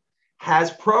 3-year-old,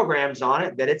 has programs on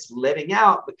it that it's living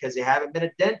out because they haven't been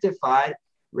identified,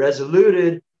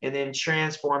 resoluted, and then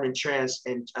transformed and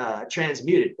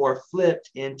transmuted or flipped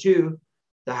into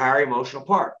the higher emotional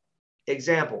part.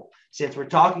 Example, since we're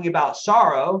talking about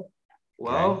sorrow,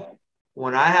 well,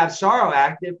 when I have sorrow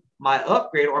active, my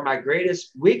upgrade or my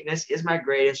greatest weakness is my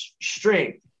greatest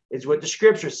strength, is what the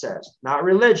scripture says, not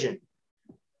religion.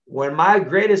 When my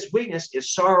greatest weakness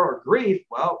is sorrow or grief,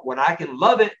 well, when I can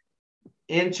love it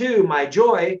into my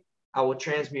joy, I will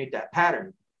transmute that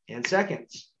pattern in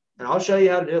seconds. And I'll show you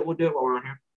how to do it. We'll do it while we're on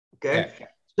here. Okay.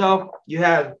 So you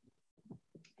have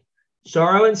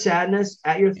sorrow and sadness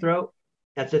at your throat.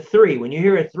 That's a 3. When you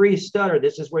hear a 3 stutter,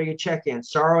 this is where you check in.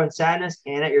 Sorrow and sadness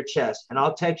and at your chest. And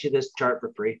I'll text you this chart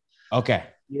for free. Okay.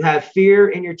 You have fear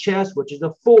in your chest, which is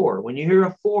a 4. When you hear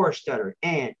a 4 stutter,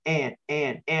 and,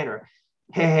 or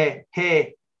hey,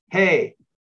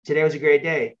 today was a great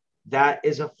day. That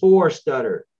is a 4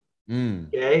 stutter.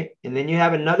 Okay. And then you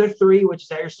have another 3, which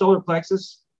is at your solar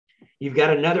plexus. You've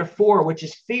got another 4, which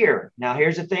is fear. Now,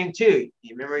 here's the thing, too.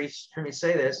 You remember you heard me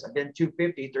say this. I've been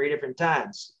 250 3 different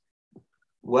times.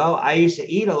 Well, I used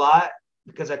to eat a lot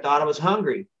because I thought I was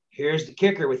hungry. Here's the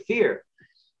kicker with fear.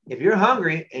 If you're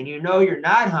hungry and you know you're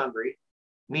not hungry,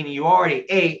 meaning you already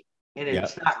ate and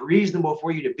it's not reasonable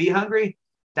for you to be hungry,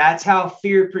 that's how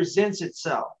fear presents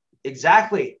itself.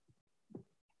 Exactly.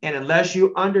 And unless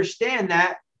you understand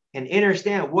that and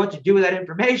understand what to do with that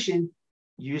information,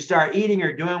 you start eating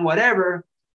or doing whatever,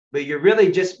 but you're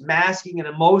really just masking an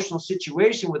emotional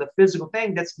situation with a physical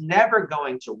thing that's never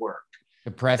going to work.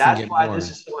 That's why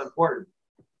this is so important.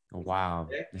 Wow.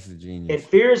 Okay? This is genius. And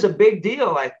fear is a big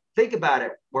deal. Like, think about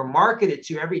it. We're marketed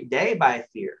to every day by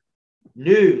fear.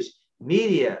 News,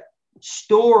 media,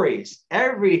 stories,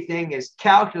 everything is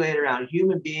calculated around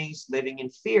human beings living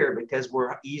in fear because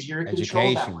we're easier to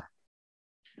control that way.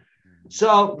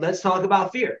 So let's talk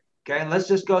about fear. Okay. And let's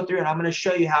just go through and I'm going to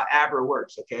show you how Abra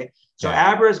works. Okay. So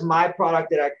Abra is my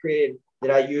product that I created that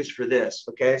I use for this.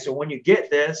 Okay. So when you get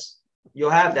this,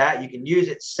 you'll have that. You can use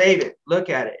it, save it, look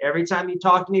at it. Every time you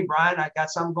talk to me, Brian, I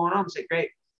got something going on. I say, great.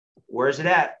 Where's it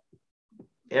at?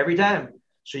 Every time.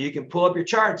 So you can pull up your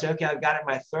chart and say, okay, I've got it in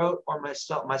my throat or my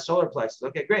solar plexus.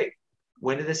 Okay, great.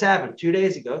 When did this happen? 2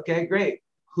 days ago. Okay, great.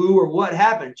 Who or what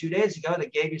happened 2 days ago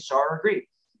that gave you sorrow or grief?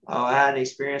 Oh, I had an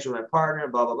experience with my partner,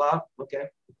 blah, blah, blah. Okay.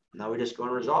 Now we're just going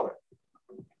to resolve it.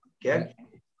 Okay.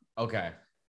 Okay.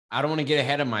 I don't want to get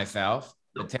ahead of myself,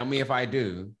 but tell me if I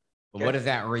do. But what does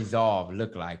that resolve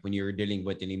look like when you're dealing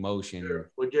with an emotion? Sure.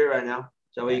 We'll do it right now.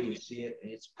 So you can see it.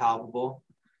 It's palpable.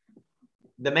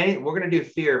 We're going to do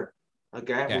fear.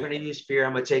 Okay. We're going to use fear.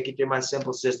 I'm going to take you through my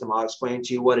simple system. I'll explain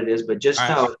to you what it is, but just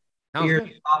know fear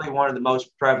is probably one of the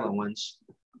most prevalent ones.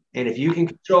 And if you can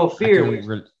control fear,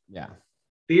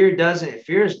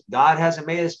 God hasn't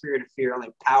made a spirit of fear, only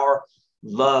power,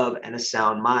 love, and a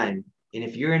sound mind. And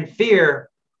if you're in fear,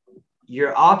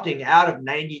 you're opting out of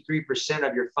 93%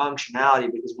 of your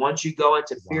functionality because once you go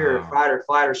into fear, fight or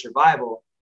flight or survival,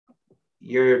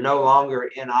 you're no longer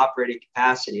in operating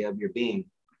capacity of your being.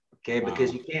 Okay.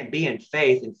 Because you can't be in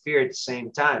faith and fear at the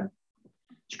same time.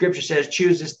 Scripture says,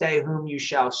 choose this day whom you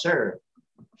shall serve.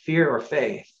 Fear or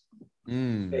faith?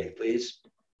 Mm. Faith, please.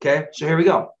 Okay, so here we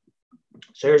go.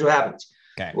 So here's what happens.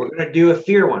 Okay. We're going to do a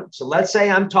fear one. So let's say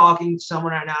I'm talking to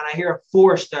someone right now and I hear a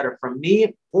 4 stutter from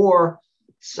me or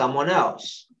someone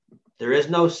else. There is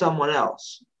no someone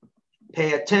else.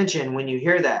 Pay attention when you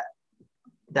hear that.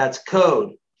 That's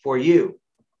code for you.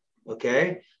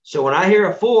 Okay. So when I hear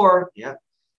a 4, yeah,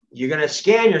 you're going to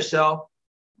scan yourself.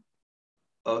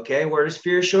 Okay. Where does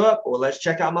fear show up? Well, let's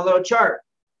check out my little chart.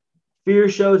 Fear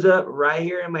shows up right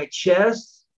here in my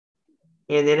chest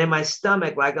and then in my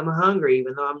stomach, like I'm hungry,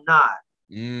 even though I'm not.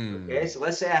 Okay. So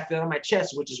let's say I feel it in my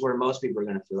chest, which is where most people are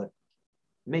going to feel it.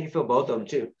 Make you feel both of them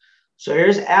too. So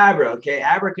here's Abra. Okay.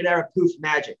 Abracadabra, poof,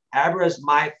 magic. Abra is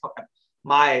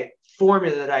my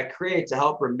formula that I create to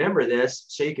help remember this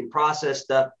so you can process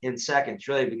stuff in seconds,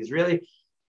 really, because really,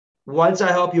 once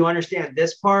I help you understand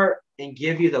this part and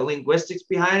give you the linguistics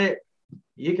behind it,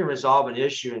 you can resolve an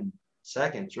issue in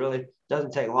seconds. Really, it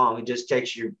doesn't take long. It just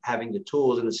takes you having the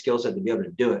tools and the skill set to be able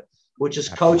to do it, which is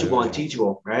coachable and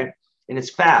teachable, right? And it's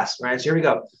fast, right? So here we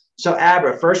go. So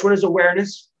Abra, first one is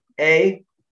awareness. A,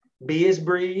 B is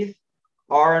breathe.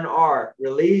 R and R,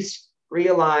 release,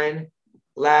 realign.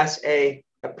 Last A,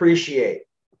 appreciate.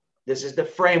 This is the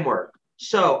framework.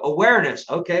 So awareness.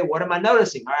 Okay, what am I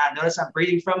noticing? All right, I notice I'm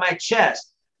breathing from my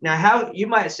chest. Now, how you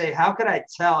might say, how could I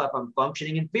tell if I'm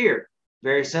functioning in fear?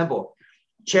 Very simple.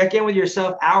 Check in with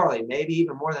yourself hourly, maybe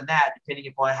even more than that,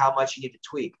 depending upon how much you need to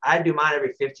tweak. I do mine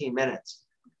every 15 minutes.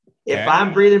 If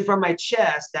I'm breathing from my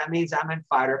chest, that means I'm in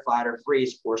fight or flight or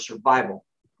freeze or survival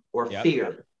or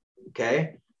fear.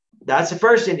 Okay. That's the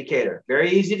first indicator. Very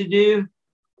easy to do,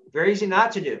 very easy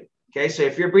not to do. Okay. So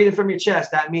if you're breathing from your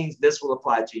chest, that means this will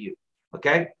apply to you.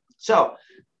 Okay. So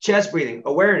chest breathing,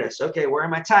 awareness. Okay. Where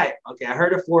am I tight? Okay. I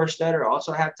heard a 4 stutter. I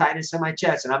also have tightness in my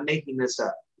chest and I'm making this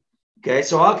up. Okay.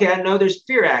 So, okay. I know there's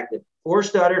fear active. 4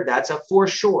 stutter. That's a for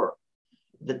sure.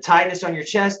 The tightness on your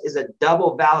chest is a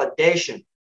double validation.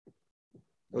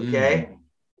 Okay.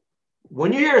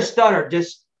 When you hear a stutter,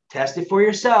 just test it for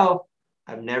yourself.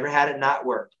 I've never had it not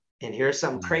work. And here's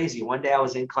something crazy. One day I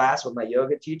was in class with my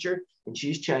yoga teacher and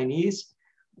she's Chinese.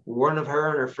 One of her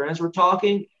and her friends were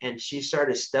talking and she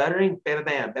started stuttering. Bam,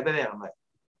 bam, bam, bam, bam. I'm like,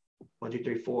 1, 2,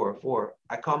 3, 4, 4.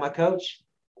 I call my coach.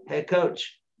 Hey,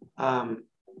 coach,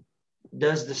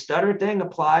 does the stutter thing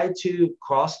apply to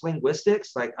cross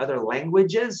linguistics, like other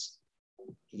languages?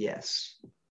 Yes.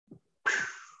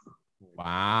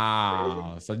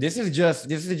 Wow. So this is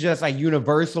just like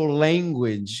universal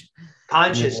language.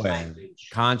 Conscious language.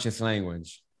 Conscious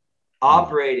language.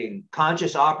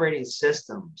 Conscious operating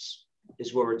systems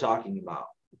is what we're talking about.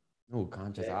 Oh,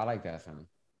 conscious. Okay. I like that sound.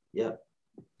 Yep.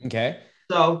 Okay.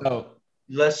 So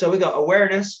we go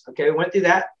awareness. Okay. We went through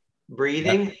that.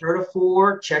 Breathing, heard a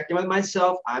 4, checked in with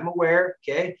myself. I'm aware.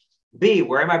 Okay. B,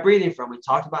 where am I breathing from? We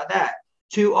talked about that.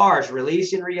 2 R's,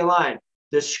 release and realign.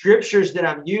 The scriptures that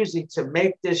I'm using to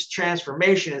make this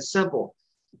transformation is simple.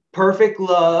 Perfect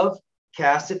love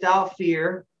casteth out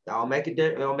fear. It'll make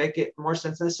it more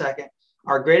sense in a second.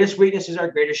 Our greatest weakness is our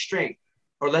greatest strength.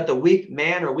 Or let the weak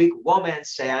man or weak woman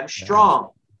say, I'm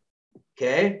strong.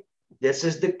 Okay. This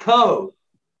is the code,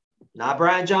 not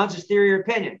Brian Johnson's theory or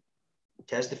opinion.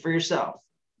 Test it for yourself.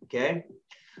 Okay.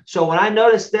 So when I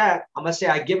notice that, I'm going to say,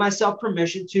 I give myself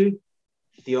permission to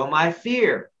feel my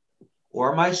fear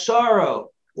or my sorrow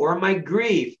or my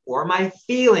grief or my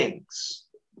feelings.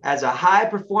 As a high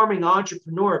performing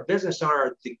entrepreneur, business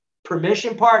owner, the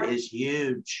permission part is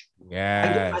huge. Yes,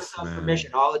 I give myself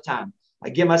permission all the time. I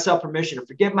give myself permission to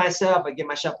forgive myself. I give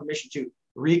myself permission to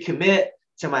recommit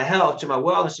to my health, to my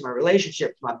wellness, to my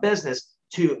relationship, to my business,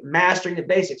 to mastering the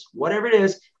basics. Whatever it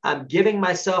is, I'm giving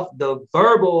myself the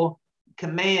verbal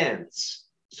commands.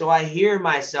 So I hear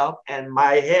myself and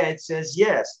my head says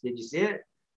yes. Did you see it?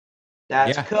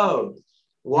 That's code.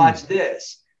 Watch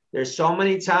this. There's so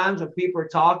many times when people are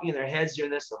talking and their head's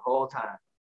doing this the whole time.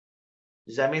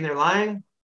 Does that mean they're lying?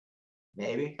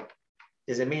 Maybe.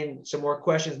 Does it mean some more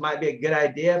questions might be a good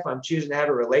idea if I'm choosing to have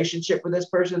a relationship with this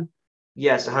person?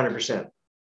 Yes, 100%.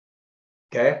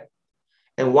 Okay.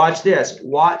 And watch this.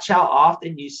 Watch how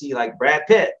often you see like Brad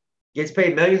Pitt gets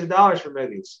paid millions of dollars for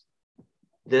movies.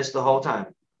 This the whole time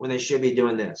when they should be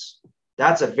doing this.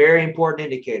 That's a very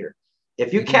important indicator.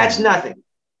 If you catch nothing,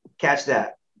 catch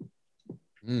that.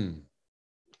 You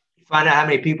find out how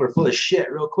many people are full of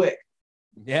shit real quick.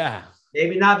 Yeah.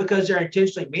 Maybe not because they're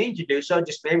intentionally meaning to do so,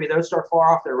 just maybe those are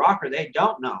far off their rocker. They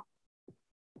don't know.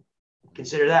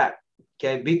 Consider that.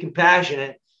 Okay. Be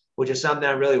compassionate, which is something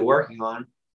I'm really working on.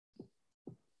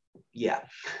 Yeah.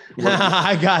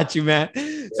 I got you, man.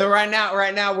 So right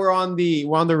now we're on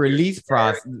the release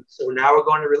process. So now we're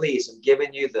going to release. I'm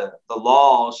giving you the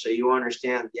laws so you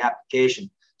understand the application.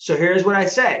 So here's what I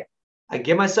say. I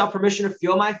give myself permission to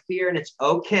feel my fear, and it's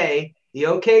okay. The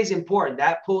okay is important.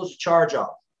 That pulls the charge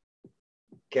off.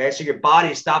 Okay, so your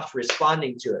body stops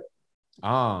responding to it.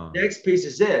 Next piece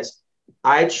is this.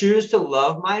 I choose to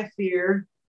love my fear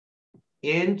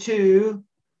into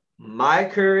my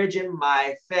courage and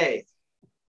my faith.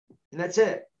 And that's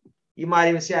it. You might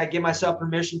even say, I give myself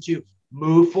permission to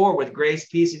move forward with grace,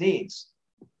 peace, and ease.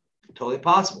 Totally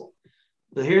possible.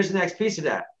 But here's the next piece of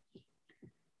that.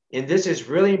 And this is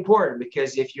really important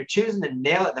because if you're choosing to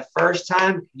nail it the first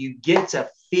time, you get to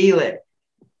feel it.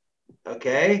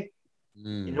 Okay?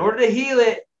 In order to heal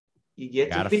it, you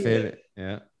get to feel it.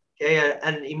 Yeah. Okay,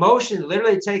 an emotion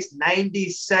literally takes 90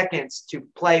 seconds to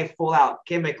play full out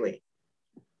chemically.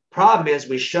 Problem is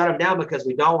we shut them down because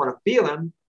we don't want to feel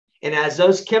them. And as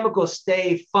those chemicals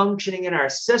stay functioning in our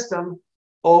system,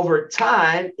 over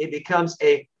time, it becomes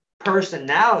a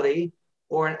personality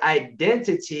or an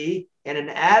identity and an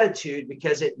attitude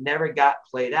because it never got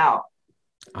played out.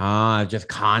 Just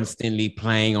constantly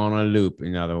playing on a loop,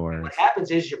 in other words. What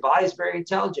happens is your body's very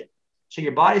intelligent. So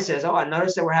your body says, oh, I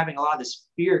noticed that we're having a lot of this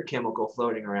fear chemical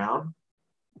floating around.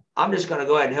 I'm just going to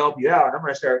go ahead and help you out. I'm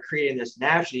going to start creating this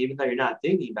naturally, even though you're not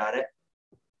thinking about it.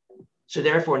 So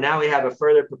therefore, now we have a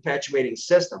further perpetuating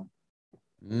system.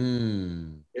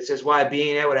 This is why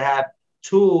being able to have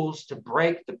tools to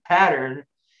break the pattern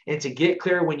and to get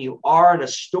clear when you are in a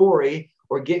story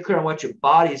or get clear on what your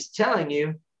body is telling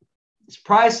you is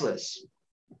priceless.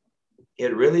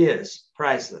 It really is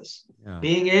priceless. Yeah.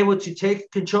 Being able to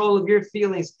take control of your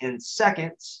feelings in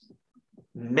seconds,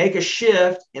 make a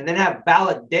shift, and then have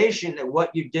validation that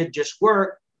what you did just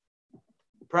worked,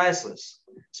 priceless.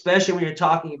 Especially when you're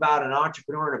talking about an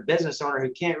entrepreneur and a business owner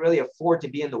who can't really afford to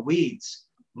be in the weeds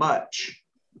much.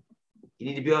 You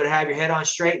need to be able to have your head on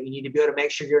straight. You need to be able to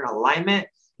make sure you're in alignment.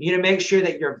 You need to make sure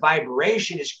that your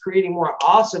vibration is creating more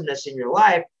awesomeness in your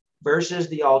life versus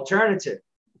the alternative.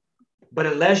 But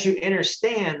unless you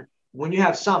understand when you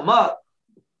have something up,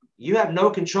 you have no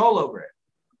control over it.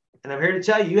 And I'm here to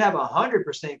tell you, you have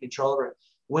 100% control over it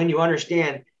when you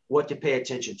understand what to pay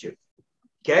attention to.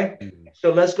 Okay?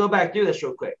 So let's go back through this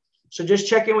real quick. So just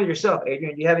check in with yourself.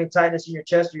 Adrian, do you have any tightness in your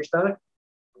chest or your stomach?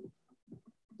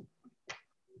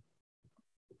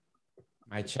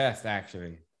 My chest,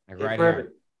 actually. Like right perfect.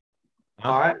 Here.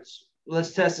 All right.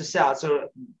 Let's test this out. So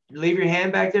leave your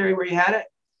hand back there where you had it.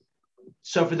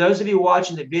 So for those of you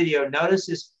watching the video,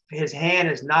 notice his hand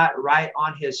is not right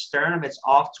on his sternum. It's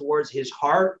off towards his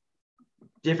heart.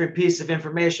 Different piece of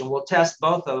information. We'll test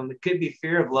both of them. It could be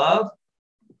fear of love,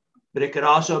 but it could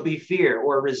also be fear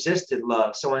or resisted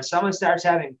love. So when someone starts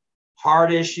having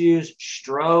heart issues,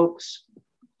 strokes,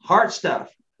 heart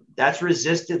stuff, that's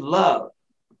resisted love.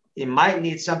 It might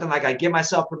need something like, I give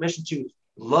myself permission to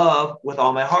love with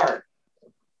all my heart.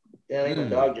 Yeah, I think my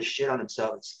dog just shit on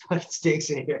himself. It stinks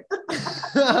in here.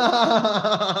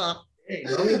 Hey,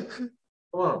 homie.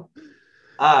 Come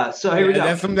on. So here we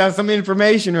go. That's some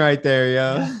information right there,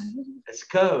 yeah. It's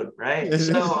code, right?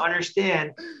 So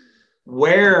understand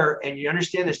where, and you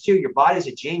understand this too, your body's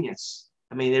a genius.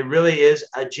 I mean, it really is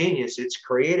a genius. It's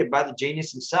created by the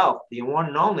genius himself, the one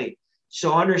and only.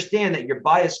 So understand that your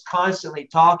body is constantly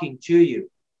talking to you.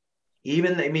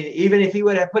 Even if he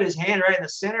would have put his hand right in the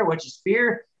center, which is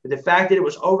fear, but the fact that it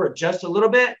was over just a little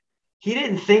bit, he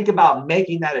didn't think about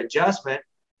making that adjustment.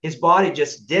 His body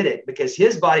just did it because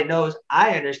his body knows,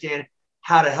 I understand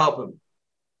how to help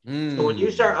him. So when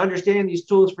you start understanding these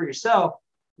tools for yourself,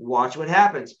 watch what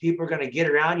happens. People are going to get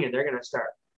around you and they're going to start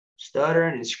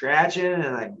stuttering and scratching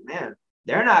and like, man,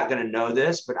 they're not going to know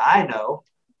this, but I know.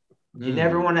 You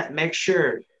never want to make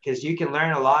sure, because you can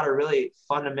learn a lot of really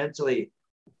fundamentally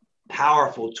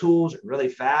powerful tools really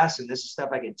fast. And this is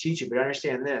stuff I can teach you, but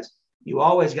understand this. You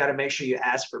always got to make sure you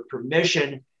ask for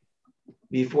permission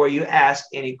before you ask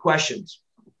any questions,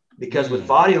 because with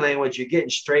body language, you're getting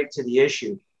straight to the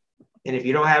issue. And if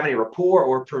you don't have any rapport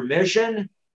or permission,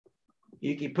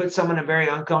 you can put someone in a very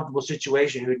uncomfortable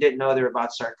situation who didn't know they were about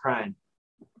to start crying.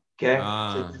 Okay.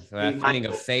 So that feeling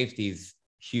of safety is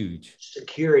huge.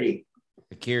 Security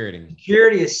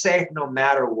is safe no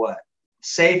matter what.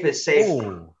 Safe is safe.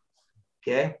 Oh.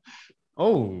 Okay.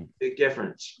 Oh, big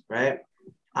difference, right?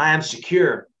 I am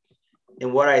secure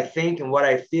in what I think and what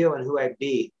I feel and who I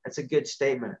be. That's a good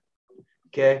statement.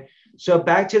 Okay. So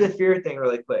back to the fear thing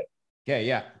really quick. Okay.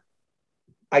 Yeah.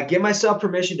 I give myself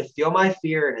permission to feel my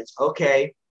fear and it's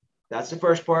okay. That's the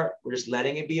first part. We're just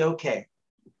letting it be okay.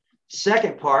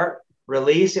 Second part,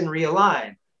 release and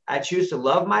realign. I choose to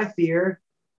love my fear,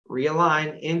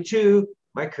 realign into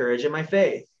my courage and my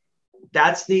faith.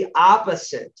 That's the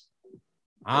opposite.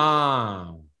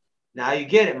 Ah. Now you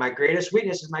get it. My greatest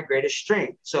weakness is my greatest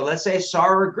strength. So let's say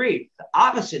sorrow or grief. The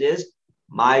opposite is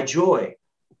my joy.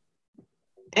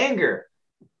 Anger,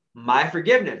 my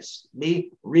forgiveness,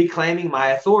 me reclaiming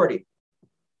my authority.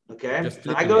 Okay.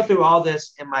 And I go through all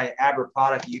this in my Abra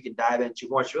product you can dive into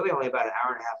more. It's really only about an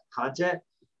hour and a half of content.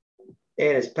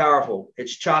 And it's powerful.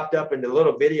 It's chopped up into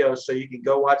little videos so you can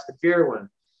go watch the fear one,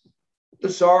 the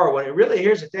sorrow one. And really,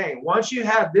 here's the thing. Once you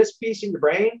have this piece in your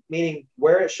brain, meaning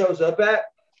where it shows up at,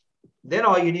 then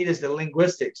all you need is the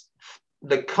linguistics,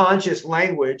 the conscious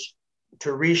language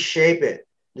to reshape it.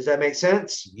 Does that make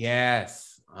sense? Yes.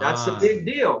 That's the big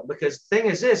deal, because the thing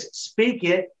is this: speak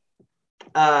it,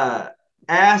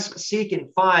 ask, seek,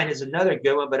 and find is another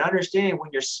good one. But understanding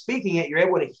when you're speaking it, you're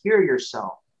able to hear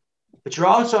yourself, but you're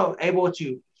also able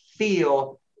to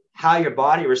feel how your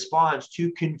body responds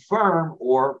to confirm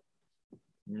or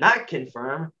not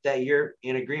confirm that you're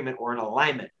in agreement or in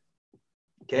alignment.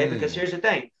 Okay, because here's the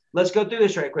thing. Let's go through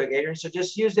this right quick, Adrian. So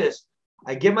just use this.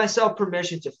 I give myself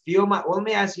permission to feel my, well, let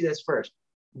me ask you this first.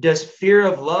 Does fear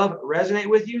of love resonate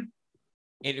with you?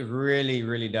 It really,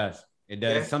 really does. It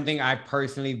does. Okay. Something I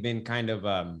personally been kind of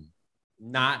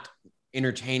not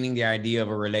entertaining the idea of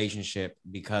a relationship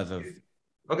because of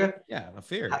the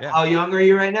fear. How young are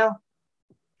you right now?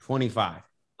 25.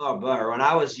 Oh, brother, when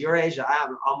I was your age, I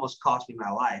almost cost me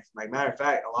my life. Like, matter of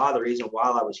fact, a lot of the reason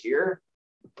while I was here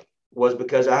was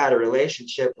because I had a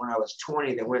relationship when I was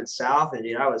 20 that went south,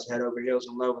 and I was head over heels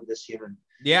in love with this human.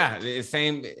 Yeah, the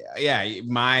same. Yeah,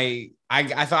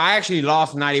 so I actually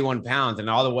lost 91 pounds, and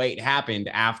all the weight happened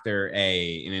after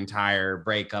an entire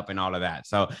breakup and all of that.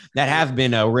 So that has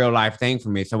been a real life thing for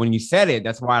me. So when you said it,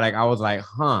 that's why I was like,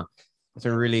 it's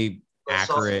a really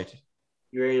accurate.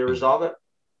 You ready to resolve it?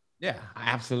 Yeah,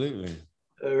 absolutely.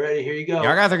 Ready? Here you go.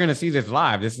 Y'all guys are gonna see this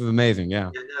live. This is amazing. Yeah.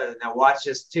 Now watch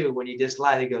this too. When you just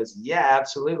live, he goes, "Yeah,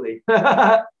 absolutely."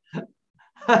 Damn,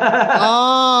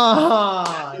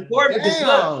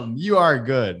 you are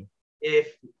good.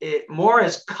 If more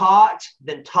is caught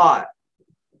than taught,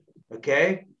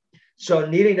 okay. So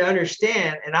needing to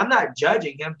understand, and I'm not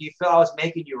judging him. Do you feel I was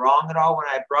making you wrong at all when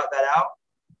I brought that out?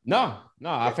 No,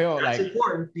 I feel that's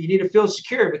important. You need to feel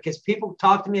secure, because people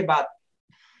talk to me about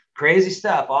crazy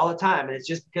stuff all the time, and it's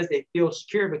just because they feel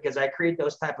secure, because I create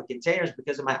those type of containers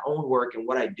because of my own work and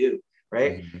what I do,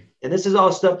 right? Mm-hmm. And this is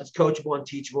all stuff that's coachable and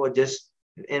teachable.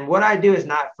 And what I do is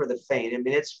not for the faint. I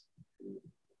mean, it's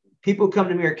people come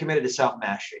to me are committed to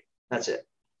self-mastery. That's it.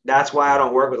 That's why I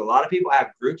don't work with a lot of people. I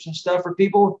have groups and stuff for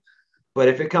people, but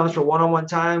if it comes for one-on-one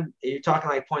time, you're talking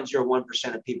like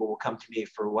 0.01% of people will come to me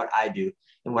for what I do.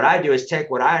 And what I do is take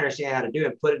what I understand how to do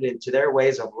and put it into their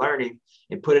ways of learning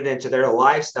and put it into their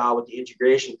lifestyle with the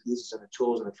integration pieces and the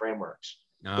tools and the frameworks.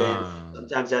 Okay?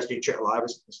 Sometimes that's nutrition,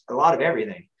 a lot of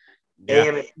everything. Yeah.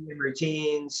 AM and PM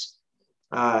routines,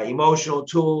 emotional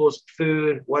tools,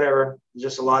 food, whatever.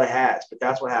 Just a lot of hats, but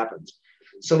that's what happens.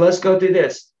 So let's go through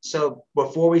this. So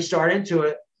before we start into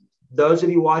it, those of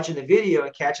you watching the video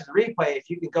and catching the replay, if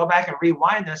you can go back and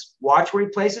rewind this, watch where he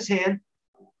placed his hand.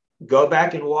 Go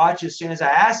back and watch as soon as I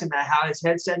asked him that, how his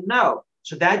head said no.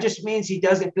 So that just means he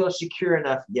doesn't feel secure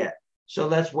enough yet. So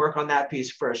let's work on that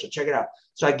piece first. So check it out.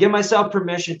 So I give myself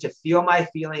permission to feel my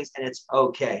feelings, and it's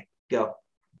okay. Go.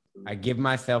 I give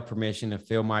myself permission to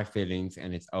feel my feelings,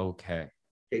 and it's okay.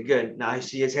 Okay, good. Now you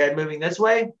see his head moving this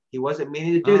way. He wasn't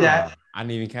meaning to do that. I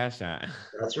didn't even catch that.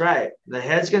 That's right. The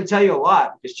head's going to tell you a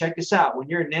lot, because check this out. When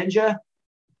you're a ninja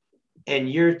and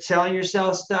you're telling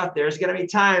yourself stuff, there's going to be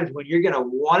times when you're going to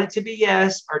want it to be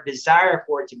yes or desire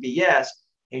for it to be yes.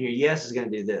 And your yes is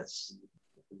going to do this.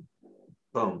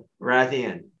 Boom. Right at the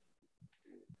end.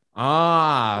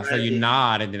 So you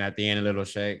nod, and then at the end, a little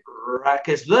shake. Right.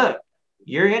 Because look,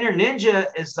 your inner ninja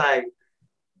is like,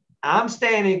 I'm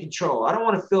staying in control. I don't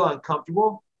want to feel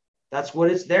uncomfortable. That's what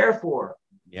it's there for.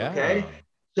 Yeah. Okay.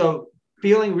 So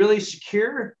feeling really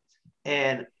secure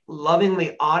and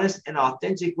lovingly honest and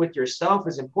authentic with yourself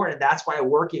is important. That's why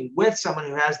working with someone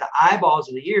who has the eyeballs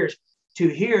and the ears to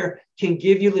hear can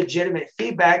give you legitimate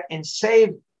feedback and save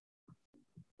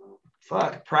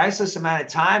priceless amount of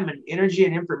time and energy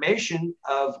and information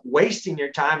of wasting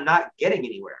your time not getting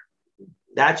anywhere.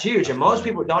 That's huge. And most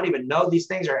people don't even know these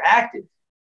things are active.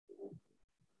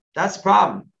 That's the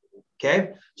problem.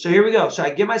 Okay. So here we go. So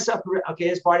I give myself,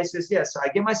 his body says yes. So I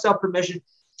give myself permission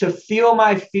to feel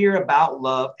my fear about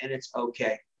love, and it's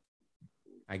okay.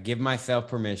 I give myself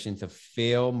permission to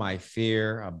feel my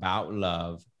fear about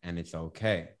love, and it's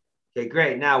okay. Okay,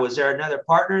 great. Now, was there another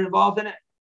partner involved in it?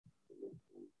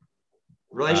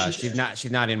 Relationship.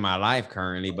 She's not in my life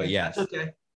currently, but Okay, that's yes.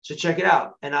 okay. So check it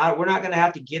out. And we're not going to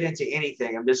have to get into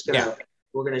anything. Yeah.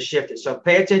 We're going to shift it. So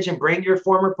pay attention. Bring your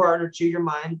former partner to your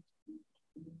mind.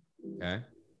 Okay.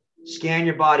 Scan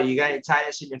your body. You got any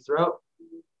tightness in your throat?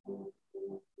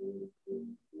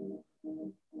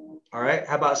 All right.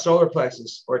 How about solar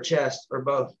plexus or chest or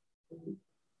both?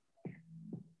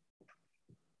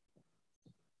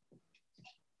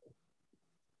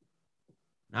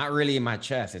 Not really in my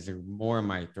chest. It's more in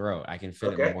my throat. I can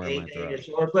feel it more in my And your throat.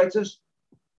 solar plexus?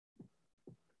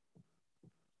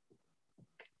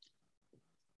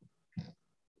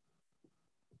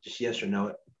 Just yes or no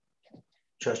it.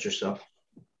 Trust yourself.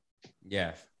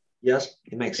 Yes. Yes,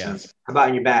 it makes Yes. sense. How about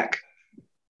in your back?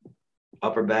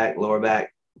 Upper back, lower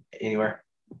back, anywhere?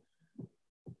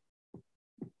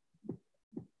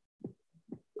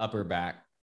 Upper back.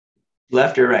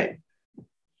 Left or right?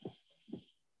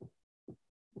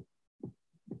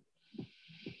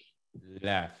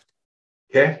 Left.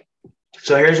 Okay.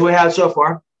 So here's what we have so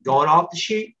far. Going off the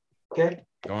sheet. Okay.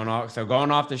 Going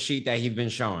off the sheet that he's been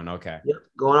showing. Okay. Yep.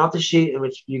 Going off the sheet in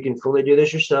which you can fully do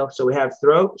this yourself. So we have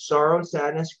throat, sorrow,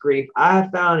 sadness, grief. I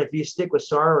have found if you stick with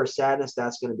sorrow or sadness,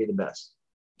 that's going to be the best.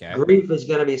 Okay. Grief is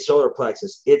going to be solar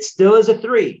plexus. It still is a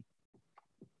 3.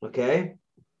 Okay.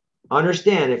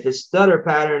 Understand if it's stutter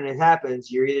pattern, it happens,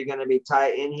 you're either going to be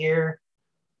tight in here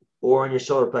or in your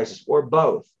solar plexus or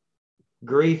both.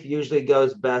 Grief usually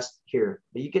goes best here,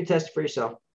 but you can test it for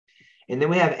yourself. And then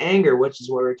we have anger, which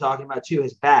is what we're talking about too,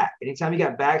 is back. Anytime you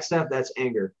got back stuff, that's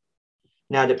anger.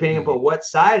 Now, depending upon what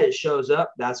side it shows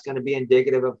up, that's going to be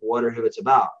indicative of what or who it's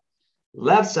about.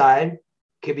 Left side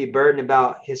could be burdened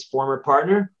about his former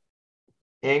partner.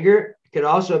 Anger could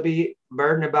also be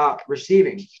burdened about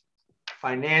receiving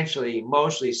financially,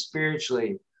 emotionally,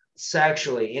 spiritually,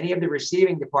 sexually. Any of the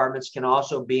receiving departments can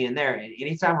also be in there. And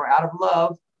anytime we're out of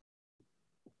love,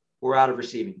 we're out of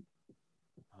receiving.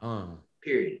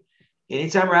 Period.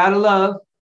 Anytime we're out of love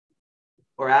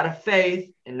or out of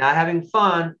faith and not having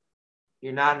fun,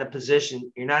 you're not in a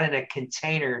position, you're not in a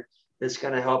container that's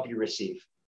going to help you receive.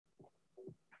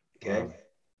 Okay. Wow.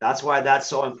 That's why that's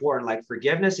so important. Like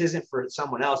forgiveness isn't for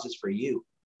someone else, it's for you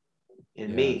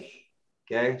and me.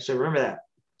 Okay. So remember that.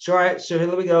 So, all right. So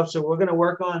here we go. So we're going to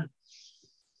work on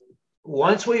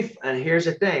and here's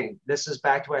the thing. This is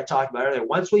back to what I talked about earlier.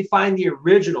 Once we find the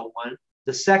original one,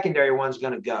 the secondary one's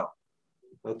going to go.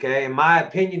 Okay. In my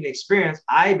opinion, experience,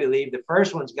 I believe the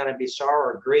first one's going to be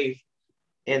sorrow or grief,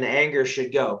 and the anger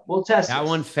should go. We'll test that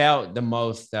one felt the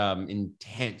most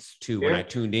intense too. When I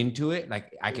tuned into it,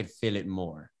 like I could feel it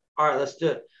more. All right, let's do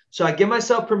it. So I give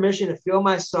myself permission to feel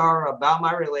my sorrow about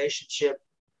my relationship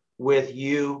with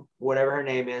you, whatever her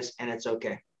name is, and it's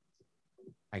okay.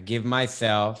 I give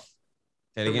myself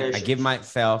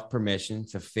permission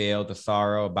to feel the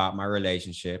sorrow about my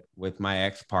relationship with my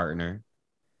ex-partner,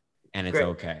 and it's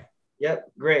okay.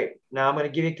 Yep, great. Now I'm going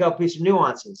to give you a couple pieces of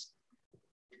nuances.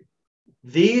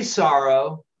 The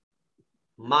sorrow,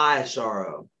 my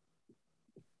sorrow.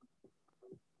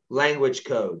 Language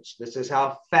codes. This is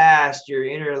how fast your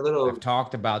inner little... I've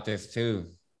talked about this too.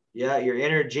 Yeah, your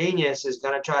inner genius is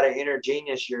going to try to inner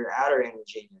genius your outer inner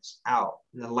genius out.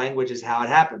 And the language is how it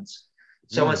happens.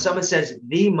 So when someone says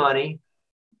the money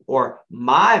or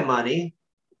my money,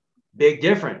 big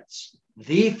difference.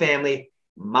 The family,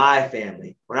 my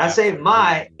family. When I say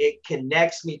my, it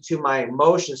connects me to my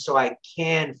emotions so I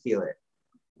can feel it.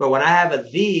 But when I have a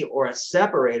the or a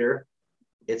separator,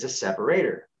 it's a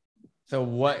separator. So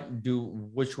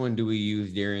which one do we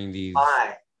use during these?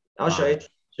 I'll show you. So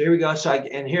here we go.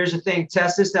 And here's the thing.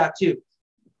 Test this out too.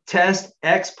 Test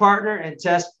ex-partner and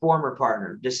test former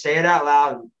partner. Just say it out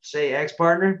loud and say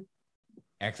ex-partner.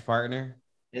 Ex-partner.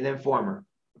 And then former.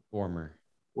 Former.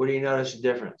 What do you notice the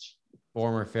difference?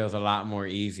 Former feels a lot more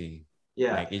easy.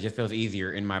 Yeah. Like it just feels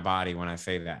easier in my body when I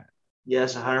say that.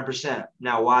 Yes, 100%.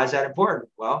 Now, why is that important?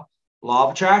 Well, law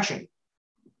of attraction.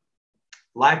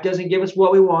 Life doesn't give us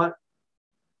what we want.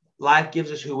 Life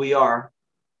gives us who we are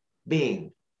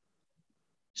being.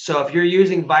 So if you're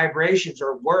using vibrations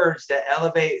or words that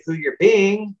elevate who you're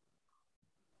being,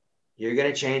 you're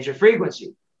going to change your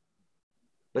frequency.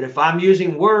 But if I'm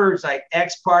using words like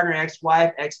ex-partner,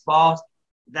 ex-wife, ex-boss,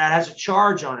 that has a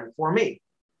charge on it for me.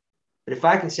 But if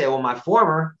I can say, well, my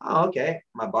former, okay,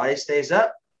 my body stays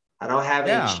up. I don't have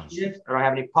any shift. I don't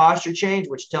have any posture change,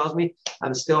 which tells me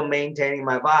I'm still maintaining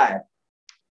my vibe.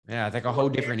 Yeah, it's like a whole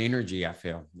different energy, I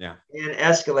feel. Yeah. And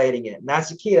escalating it. And that's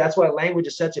the key. That's why language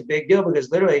is such a big deal,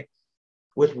 because literally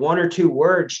with one or two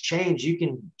words change, you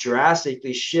can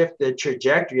drastically shift the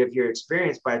trajectory of your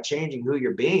experience by changing who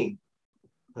you're being.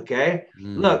 Okay.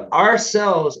 Look, our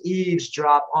cells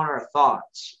eavesdrop on our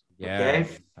thoughts. Yeah,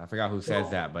 I forgot who says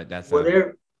that, but that's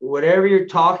whatever you're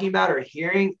talking about or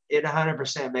hearing, it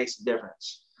 100% makes a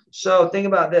difference. So think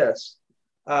about this.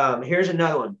 Here's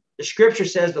another one. The scripture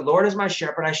says, "The Lord is my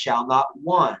shepherd; I shall not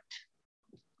want."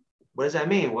 What does that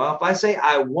mean? Well, if I say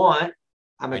I want,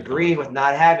 I'm agreeing with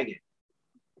not having it.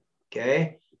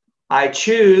 Okay. I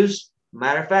choose.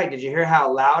 Matter of fact, did you hear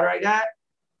how louder I got?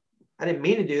 I didn't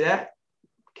mean to do that.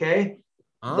 Okay.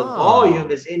 The volume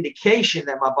is indication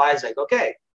that my body's like,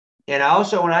 okay. And I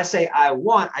also, when I say I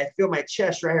want, I feel my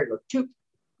chest right here go toot.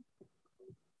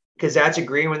 Because that's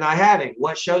agreeing with not having.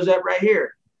 What shows up right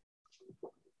here?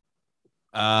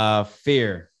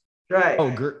 Fear. Right.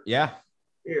 Oh, yeah.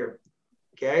 Fear.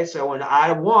 Okay. So when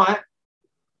I want,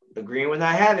 agreeing with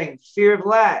not having, fear of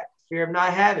lack, fear of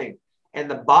not having. And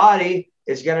the body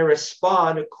is going to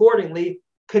respond accordingly,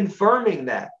 confirming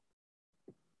that.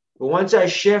 But once I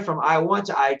shift from I want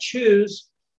to I choose,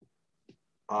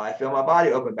 I feel my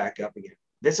body open back up again.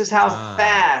 This is how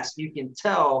fast you can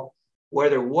tell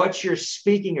whether what you're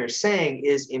speaking or saying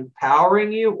is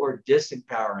empowering you or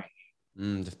disempowering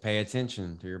you. Just pay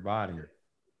attention to your body.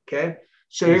 Okay.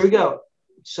 So here we go.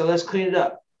 So let's clean it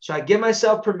up. So I give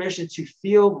myself permission to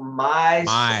feel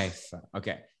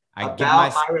okay.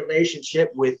 My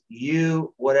relationship with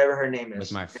you, whatever her name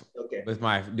is. With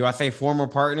my do I say former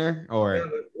partner or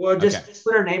well just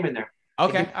put her name in there.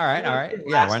 Okay. All right.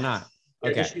 Yeah, why not?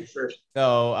 Okay.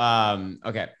 So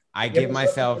okay. I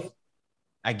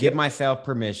give myself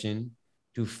permission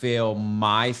to feel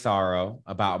my sorrow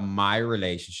about my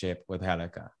relationship with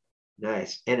Helica.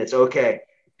 Nice. And it's okay.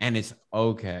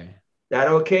 That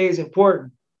okay is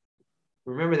important.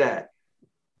 Remember that.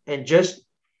 And just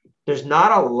there's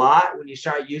not a lot when you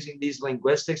start using these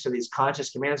linguistics or these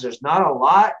conscious commands. There's not a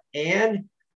lot. And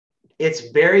it's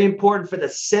very important for the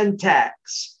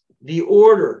syntax, the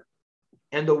order,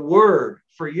 and the word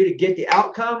for you to get the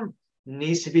outcome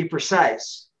needs to be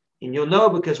precise. And you'll know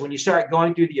because when you start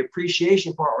going through the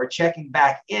appreciation part or checking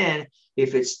back in,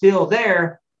 if it's still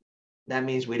there, that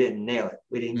means we didn't nail it.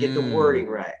 We didn't get the wording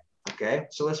right. Okay.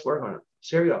 So let's work on it.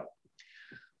 So here we go.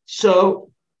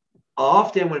 So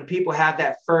often when people have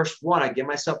that first one, I give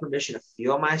myself permission to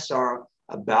feel my sorrow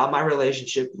about my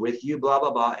relationship with you, blah,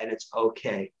 blah, blah, and it's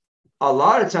okay. A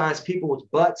lot of times people with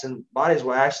butts and bodies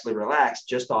will actually relax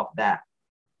just off that.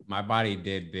 My body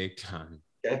did big time.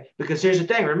 Okay. Because here's the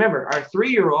thing. Remember, our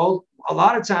 3-year-old, a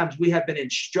lot of times we have been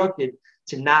instructed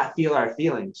to not feel our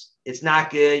feelings. It's not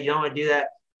good. You don't want to do that.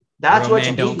 That's what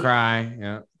you don't cry.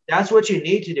 Yeah. That's what you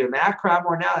need to do. Man, I cry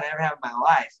more now than I ever have in my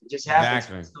life. It just happens.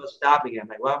 Exactly. There's no stopping it. I'm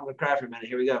like, well, I'm going to cry for a minute.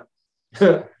 Here we go. All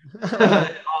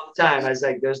the time. I was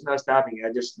like, there's no stopping it.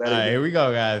 I just let it go. Here we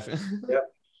go, guys. Yep.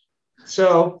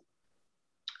 So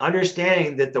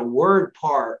understanding that the word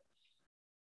part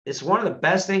is one of the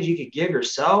best things you could give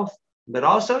yourself, but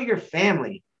also your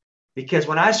family. Because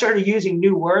when I started using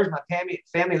new words, my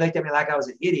family looked at me like I was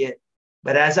an idiot.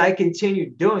 But as I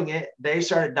continued doing it, they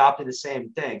started adopting the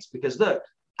same things. Because look,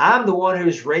 I'm the one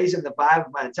who's raising the vibe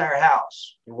of my entire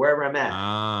house and wherever I'm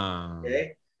at.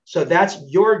 Okay. So that's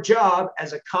your job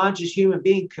as a conscious human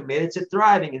being committed to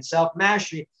thriving and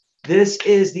self-mastery. This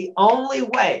is the only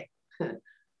way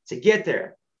to get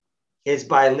there is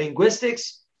by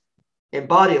linguistics and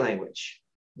body language.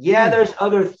 Yeah, there's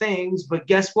other things, but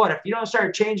guess what? If you don't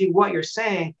start changing what you're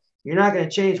saying, you're not going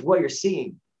to change what you're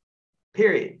seeing.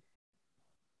 Period.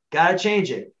 Got to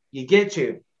change it. You get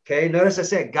to. Okay. Notice I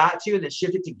said got to and then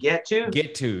shifted to get to.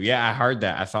 Get to. Yeah, I heard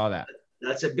that. I saw that.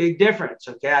 That's a big difference.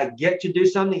 Okay. I get to do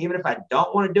something, even if I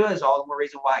don't want to do it, is all the more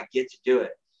reason why I get to do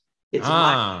it. It's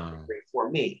for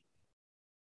me.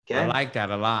 Okay. I like that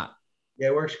a lot. Yeah,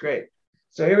 it works great.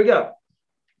 So here we go.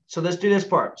 So let's do this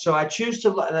part. So I choose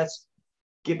to let's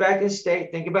get back in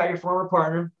state. Think about your former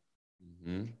partner.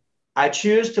 Mm-hmm. I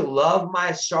choose to love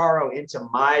my sorrow into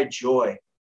my joy.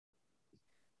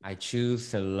 I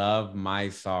choose to love my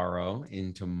sorrow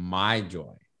into my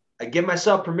joy. I give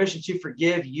myself permission to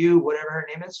forgive you, whatever her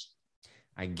name is.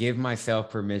 I give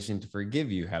myself permission to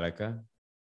forgive you, Helica.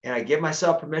 And I give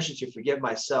myself permission to forgive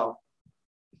myself.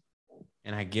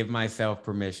 And I give myself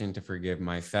permission to forgive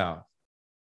myself.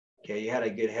 Okay, you had a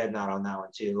good head nod on that one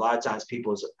too. A lot of times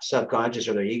people's subconscious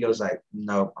or their ego's like,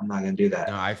 no, I'm not going to do that.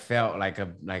 No, I felt like I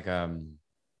don't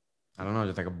know,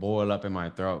 just like a boil up in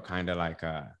my throat, kind of like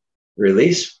a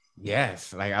release.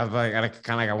 Yes, like I was like,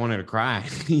 I wanted to cry,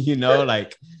 you know,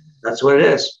 like that's what it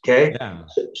is. Okay. Yeah.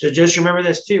 So just remember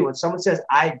this too. When someone says,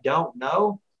 I don't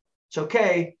know, it's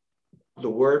okay. The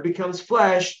word becomes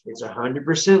flesh. It's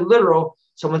 100% literal.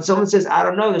 So when someone says, I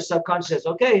don't know, the subconscious says,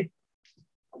 okay,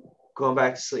 going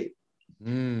back to sleep.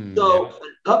 So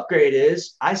an upgrade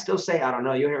is, I still say, I don't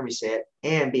know. You'll hear me say it.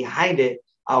 And behind it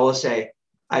I will say,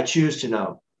 I choose to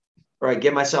know, or I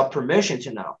give myself permission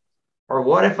to know, or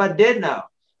what if I did know,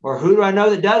 or who do I know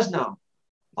that does know?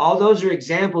 All those are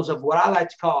examples of what I like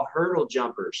to call hurdle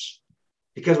jumpers.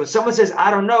 Because when someone says, I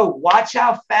don't know, watch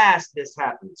how fast this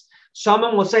happens.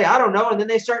 Someone will say, I don't know, and then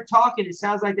they start talking. It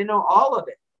sounds like they know all of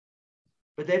it,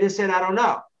 but they just said, I don't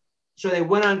know. So they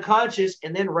went unconscious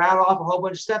and then rattle off a whole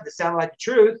bunch of stuff that sounded like the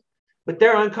truth, but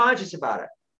they're unconscious about it.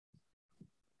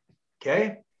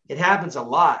 Okay? It happens a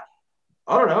lot.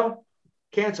 I don't know.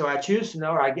 Cancel. I choose to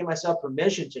know, or I give myself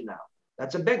permission to know.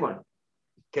 That's a big one.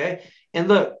 Okay? And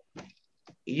look,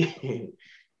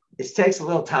 it takes a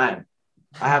little time.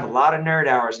 I have a lot of nerd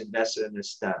hours invested in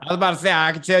this stuff. I was about to say,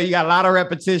 I can tell you got a lot of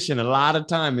repetition, a lot of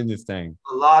time in this thing.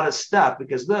 A lot of stuff.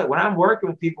 Because look, when I'm working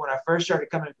with people, when I first started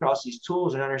coming across these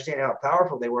tools and understanding how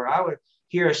powerful they were, I would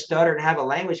hear a stutter and have a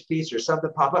language piece or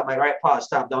something pop up. I'm like, all right, pause,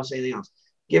 stop, don't say anything else.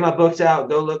 Get my books out,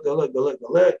 go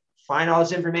look, find all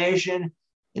this information,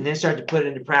 and then start to put it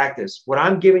into practice. What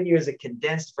I'm giving you is a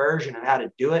condensed version of how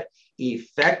to do it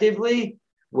effectively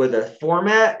with a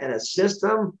format and a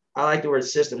system. I like the word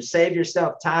system. Save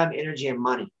yourself time, energy, and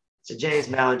money. It's a James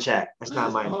Malinchak. That's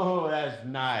not mine. Oh, that's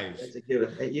nice.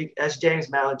 That's James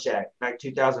Malinchak, back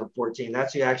 2014.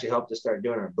 That's who actually helped us start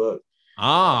doing our book.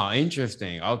 Oh,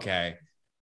 interesting. Okay.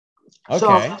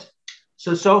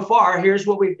 So far, here's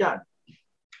what we've done.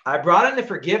 I brought in the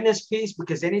forgiveness piece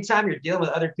because anytime you're dealing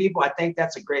with other people, I think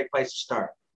that's a great place to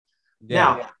start.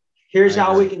 Yeah. Now, here's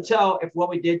how we can tell if what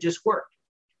we did just worked.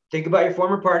 Think about your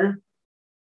former partner.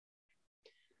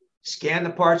 Scan the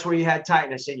parts where you had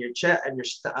tightness in your chest and your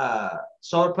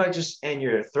solar plexus and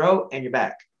your throat and your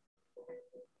back.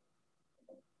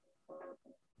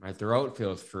 My throat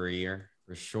feels freer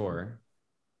for sure.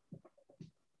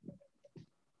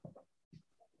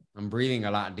 I'm breathing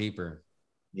a lot deeper.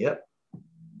 Yep.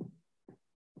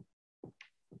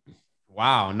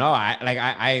 Wow. No, my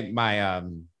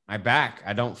back,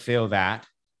 I don't feel that,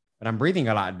 but I'm breathing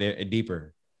a lot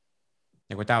deeper.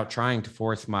 Like without trying to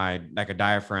force like a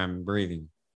diaphragm breathing.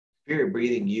 Spirit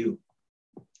breathing you.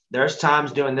 There's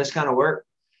times doing this kind of work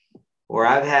where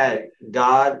I've had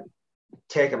God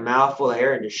take a mouthful of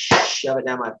air and just shove it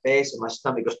down my face and my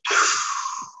stomach goes.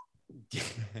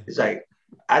 It's like,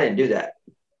 I didn't do that.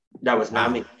 That was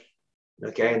not me.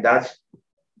 Okay. And that's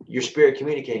your spirit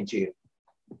communicating to you.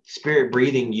 Spirit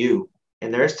breathing you.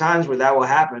 And there's times where that will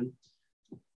happen.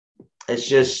 It's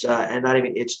just,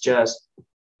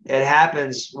 it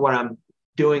happens when I'm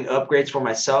doing upgrades for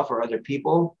myself or other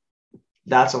people.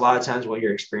 That's a lot of times when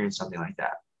you're experiencing something like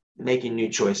that, making new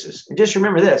choices. And just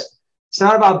remember this, it's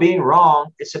not about being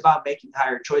wrong. It's about making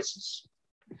higher choices.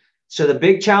 So the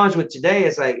big challenge with today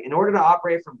is like, in order to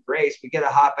operate from grace, we got to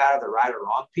hop out of the right or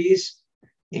wrong piece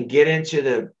and get into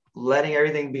the letting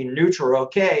everything be neutral.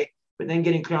 Okay. But then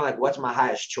getting clear on like, what's my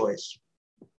highest choice?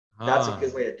 That's a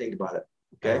good way to think about it.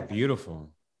 Okay. Oh,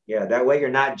 beautiful. Yeah, that way you're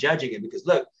not judging it, because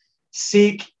look,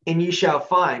 seek and you shall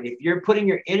find. If you're putting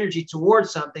your energy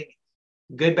towards something,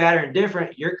 good, bad, or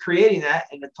indifferent, you're creating that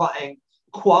and applying,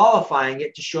 qualifying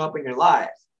it to show up in your life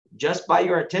just by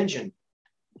your attention.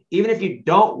 Even if you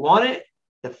don't want it,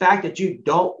 the fact that you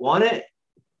don't want it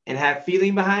and have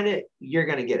feeling behind it, you're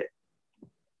going to get it.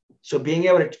 So being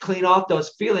able to clean off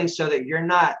those feelings so that you're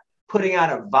not putting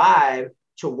out a vibe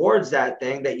towards that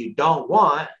thing that you don't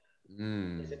want.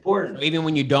 It's important. So even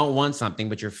when you don't want something,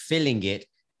 but you're feeling it,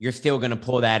 you're still going to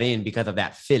pull that in because of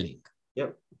that feeling.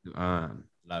 Yep.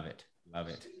 Love it. Love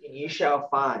it. And you shall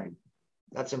find.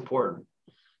 That's important.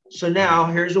 So now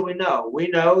here's what we know. We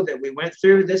know that we went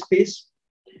through this piece.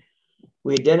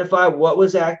 We identified what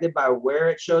was active by where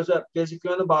it shows up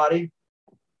physically on the body.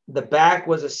 The back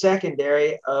was a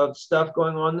secondary of stuff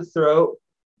going on in the throat.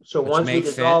 So once we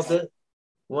dissolve this,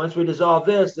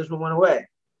 this one went away.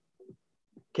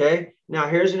 Okay. Now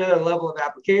here's another level of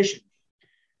application.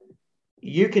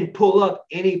 You can pull up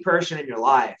any person in your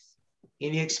life,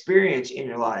 any experience in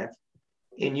your life,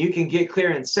 and you can get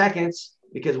clear in seconds,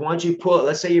 because once you pull it,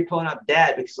 let's say you're pulling up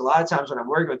dad, because a lot of times when I'm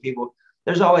working with people,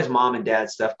 there's always mom and dad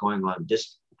stuff going on,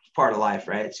 just part of life,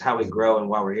 right? It's how we grow and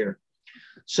why we're here.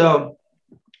 So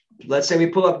let's say we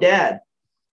pull up dad,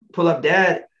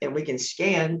 and we can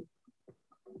scan.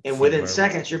 And within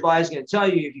seconds, your body's going to tell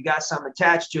you if you got something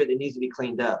attached to it that needs to be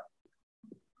cleaned up.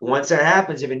 Once that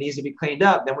happens, if it needs to be cleaned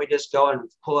up, then we just go and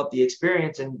pull up the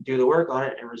experience and do the work on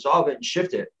it and resolve it and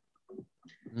shift it.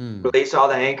 Release all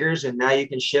the anchors, and now you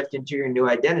can shift into your new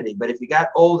identity. But if you got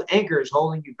old anchors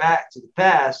holding you back to the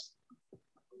past,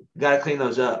 you got to clean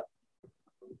those up.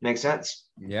 Make sense?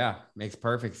 Yeah, makes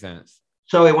perfect sense.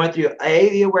 So we went through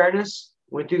the awareness,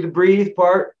 went through the breathe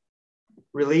part,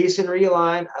 release and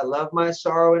realign. I love my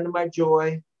sorrow into my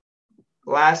joy.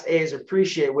 Last A is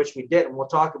appreciate, which we did, and we'll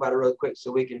talk about it real quick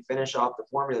so we can finish off the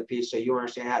formula piece so you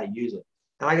understand how to use it.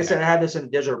 And like I said, I had this in a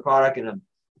digital product and a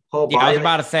whole body. I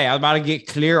was about to get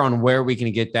clear on where we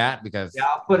can get that because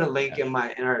I'll put a link in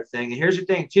our thing. And here's the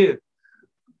thing too.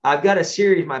 I've got a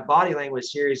series, my body language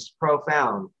series is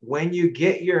profound. When you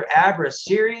get your Abra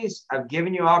series, I've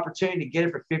given you an opportunity to get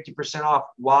it for 50% off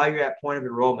while you're at point of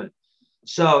enrollment.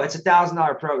 So it's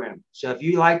 $1,000 program. So if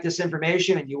you like this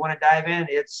information and you want to dive in,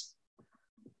 it's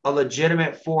a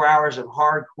legitimate 4 hours of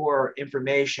hardcore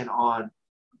information on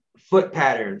foot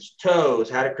patterns, toes,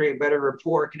 how to create better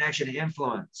rapport, connection, and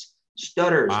influence,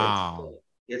 stutters. Wow.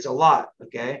 It's a lot.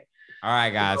 Okay. All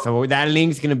right, guys. So that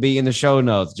link's going to be in the show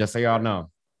notes, just so y'all know.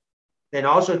 And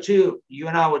also, too, you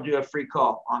and I will do a free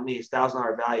call on me. It's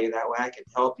 $1,000 value. That way I can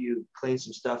help you clean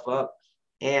some stuff up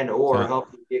or help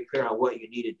you get clear on what you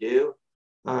need to do.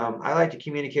 I like to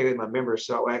communicate with my members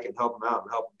so that way I can help them out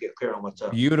and help them get clear on what's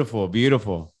up. Beautiful,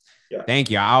 beautiful. Yeah.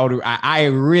 Thank you. I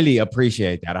really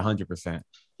appreciate that 100%.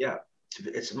 Yeah.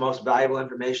 It's the most valuable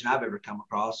information I've ever come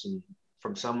across. And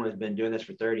from someone who's been doing this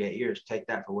for 38 years, take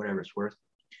that for whatever it's worth.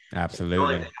 Absolutely. The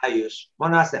only thing I use, well,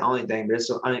 not the only thing, but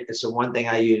it's the one thing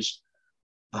I use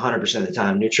 100% of the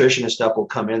time. Nutrition and stuff will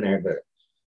come in there, but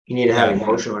you need to have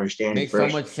emotional understanding. Makes so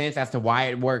much sense as to why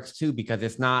it works too, because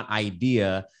it's not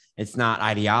idea, it's not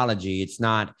ideology, it's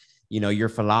not, your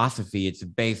philosophy. It's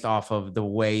based off of the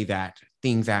way that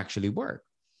things actually work,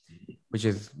 which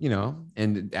is,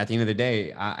 and at the end of the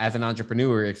day, as an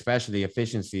entrepreneur, especially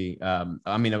efficiency,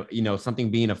 something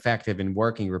being effective and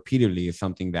working repeatedly is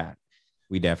something that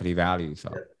we definitely value.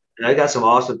 So. And I got some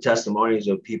awesome testimonies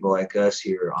of people like us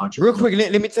here. Real quick,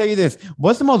 let me tell you this.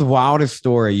 What's the most wildest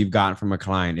story you've gotten from a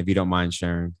client, if you don't mind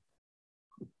sharing?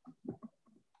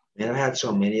 Man, I've had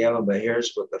so many of them, but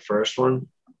here's what the first one.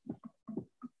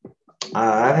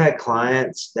 I've had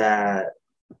clients that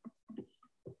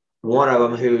one of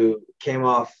them who came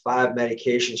off 5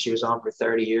 medications she was on for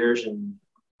 30 years and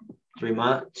 3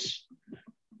 months.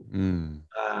 One,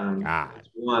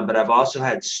 but I've also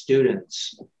had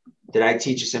students that I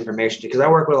teach this information to, because I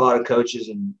work with a lot of coaches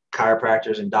and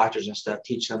chiropractors and doctors and stuff,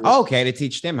 teach them this. Okay, to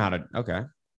teach them how to, okay.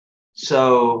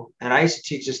 So, and I used to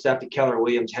teach this stuff to Keller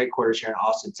Williams headquarters here in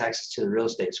Austin, Texas, to the real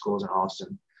estate schools in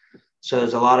Austin. So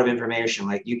there's a lot of information.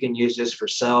 Like you can use this for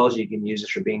sales, you can use this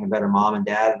for being a better mom and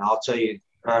dad. And I'll tell you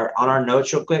on our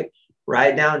notes real quick,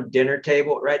 write down dinner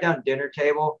table,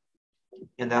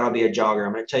 and that'll be a jogger.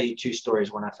 I'm going to tell you 2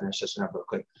 stories when I finish this one up real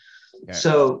quick. Okay.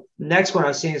 So next one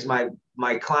I've seen is my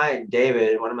client,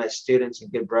 David, one of my students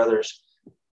and good brothers.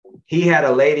 He had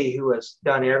a lady who has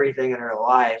done everything in her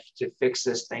life to fix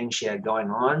this thing she had going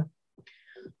on.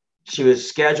 She was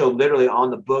scheduled literally on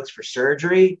the books for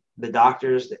surgery. The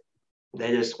doctors,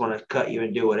 they just want to cut you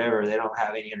and do whatever. They don't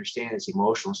have any understanding. It's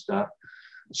emotional stuff.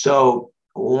 So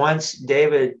once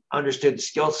David understood the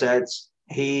skill sets,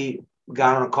 he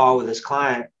got on a call with his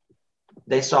client.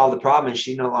 They solved the problem and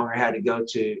she no longer had to go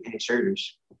to any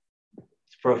surgeries.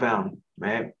 It's profound,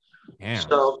 right? Yeah.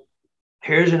 So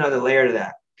here's another layer to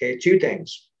that. Okay, 2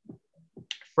 things.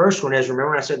 First one is,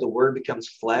 remember when I said the word becomes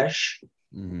flesh?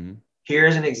 Mm-hmm.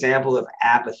 Here's an example of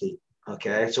apathy.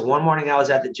 Okay, so one morning I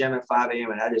was at the gym at 5 a.m.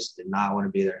 and I just did not want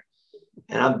to be there.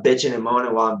 And I'm bitching and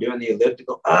moaning while I'm doing the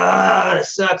elliptical. It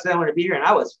sucks. I don't want to be here. And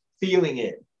I was feeling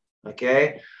it.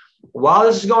 Okay. While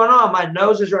this is going on, my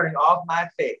nose is running off my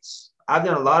face. I've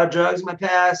done a lot of drugs in my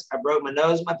past. I broke my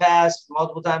nose in my past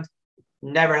multiple times.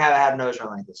 Never have I had a nose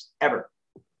run like this, ever.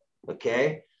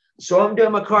 Okay. So I'm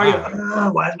doing my cardio.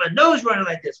 Wow. Why is my nose running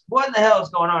like this? What in the hell is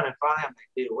going on? And finally, I'm like,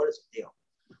 dude, what is the deal?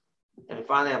 And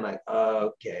finally, I'm like,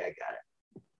 okay, I got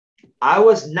it. I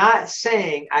was not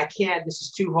saying I can't, this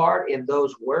is too hard in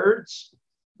those words.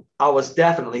 I was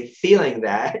definitely feeling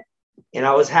that. And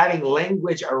I was having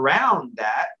language around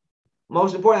that.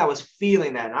 Most important, I was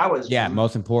feeling that. And I was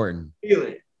most important.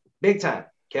 Feeling it big time.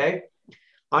 Okay.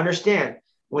 Understand,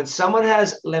 when someone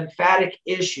has lymphatic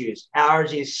issues,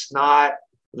 allergies, snot,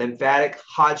 lymphatic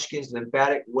Hodgkin's,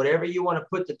 lymphatic, whatever you want to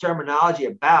put the terminology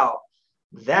about,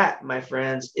 that, my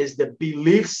friends, is the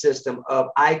belief system of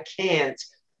I can't,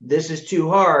 this is too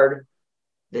hard,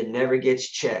 that never gets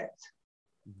checked.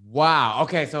 Wow.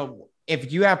 Okay. So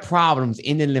if you have problems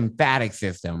in the lymphatic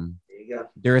system,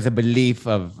 there is a belief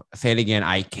of, say it again,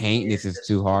 I can't, this is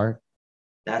too hard.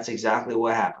 That's exactly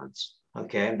what happens.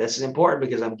 Okay. This is important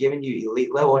because I'm giving you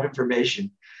elite level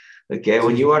information. Okay.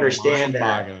 When you understand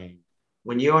that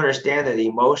the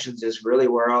emotions is really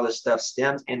where all this stuff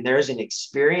stems, and there's an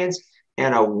experience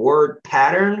and a word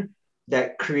pattern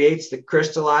that creates the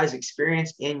crystallized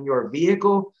experience in your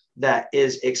vehicle that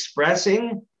is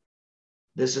expressing,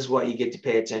 this is what you get to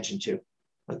pay attention to.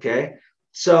 Okay.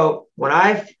 So when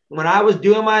I was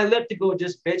doing my elliptical,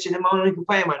 just bitching and moaning and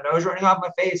complaining, my nose running off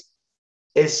my face,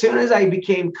 as soon as I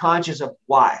became conscious of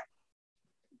why,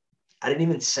 I didn't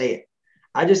even say it.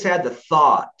 I just had the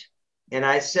thought, and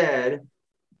I said,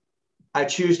 I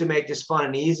choose to make this fun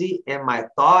and easy. And my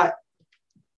thought,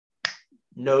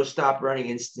 nose stopped running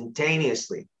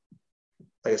instantaneously,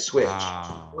 like a switch.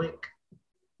 Wow. Blink.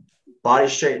 Body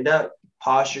straightened up,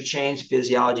 posture changed,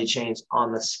 physiology changed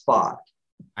on the spot.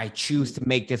 I choose to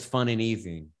make this fun and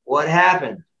easy. What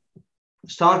happened?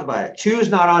 Let's talk about it. 2 is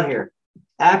not on here.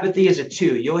 Apathy is a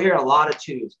 2. You'll hear a lot of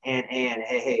 2s. And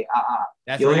hey,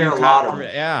 That's You'll where hear you a lot caught. of them.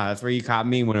 Yeah, that's where you caught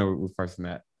me when we first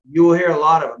met. You will hear a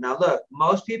lot of them. Now, look,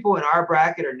 most people in our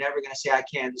bracket are never going to say, "I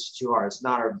can't. This is too hard." It's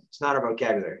not our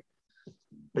vocabulary.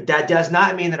 But that does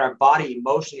not mean that our body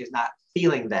emotionally is not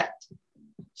feeling that.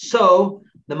 So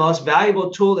the most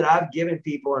valuable tool that I've given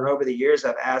people, and over the years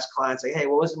I've asked clients, like, "Hey,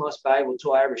 what was the most valuable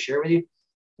tool I ever shared with you?"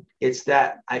 It's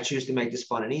that I choose to make this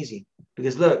fun and easy.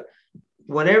 Because look,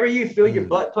 whenever you feel your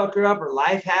butt pucker up or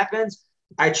life happens,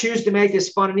 I choose to make this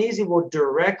fun and easy will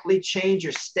directly change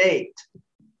your state.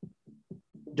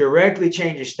 Directly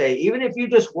change your state. Even if you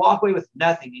just walk away with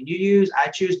nothing and you use, I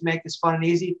choose to make this fun and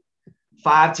easy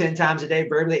 5-10 times a day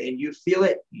verbally, and you feel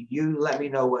it, you let me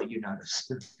know what you notice.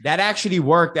 That actually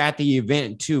worked at the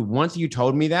event too. Once you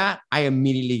told me that, I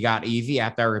immediately got easy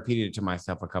after I repeated it to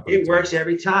myself a couple of times. It works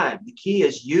every time. The key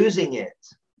is using it.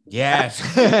 Yes.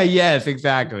 Yes,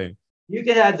 exactly. You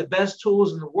can have the best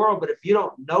tools in the world, but if you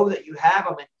don't know that you have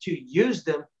them and to use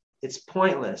them, it's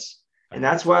pointless. And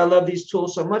that's why I love these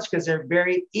tools so much, because they're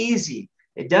very easy.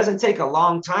 It doesn't take a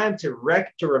long time to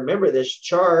remember this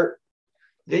chart.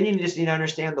 Then you just need to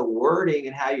understand the wording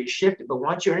and how you shift it. But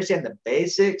once you understand the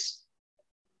basics,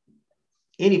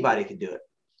 anybody can do it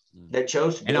that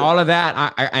chose to do and it. All of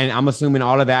that, I'm assuming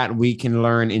all of that we can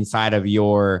learn inside of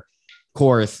your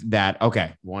course. That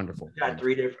okay, wonderful. I've got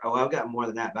 3 different. Oh, I've got more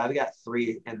than that, but I've got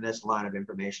 3 in this line of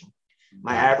information.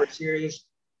 My average series,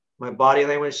 my body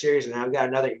language series, and I've got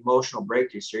another emotional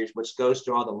breakthrough series, which goes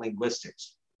through all the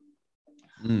linguistics,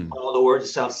 all the words of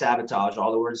self-sabotage,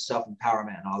 all the words of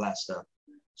self-empowerment, and all that stuff.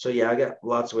 So yeah, I got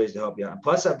lots of ways to help you out. And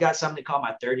plus, I've got something called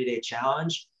my 30-day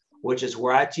challenge, which is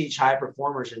where I teach high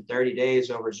performers in 30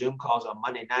 days over Zoom calls on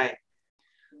Monday night.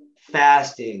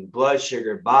 Fasting, blood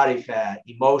sugar, body fat,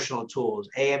 emotional tools,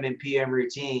 AM and PM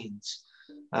routines,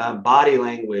 body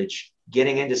language,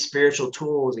 getting into spiritual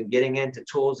tools and getting into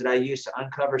tools that I use to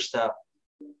uncover stuff,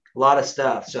 a lot of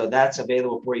stuff. So that's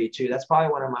available for you too. That's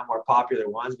probably one of my more popular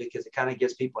ones because it kind of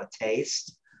gives people a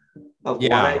taste of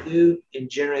what I do. And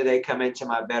generally they come into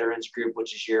my veterans group,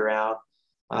 which is year round,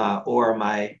 or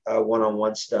my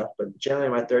one-on-one stuff. But generally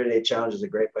my 30-day challenge is a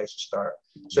great place to start.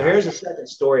 So here's the second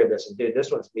story of this. And dude,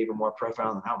 this one's even more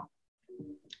profound than that one.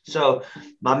 So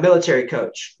my military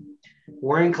coach,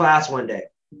 we're in class one day.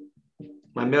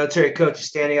 My military coach is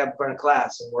standing up in front of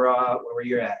class, and we're where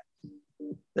you're at.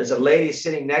 There's a lady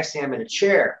sitting next to him in a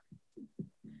chair.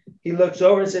 He looks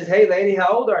over and says, "Hey, lady, how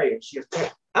old are you?" She goes,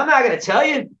 "I'm not going to tell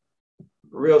you."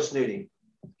 Real snooty.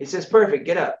 He says, "Perfect,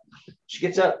 get up." She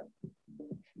gets up,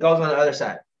 goes on the other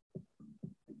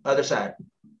side,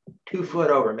 2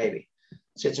 foot over maybe,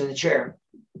 sits in the chair.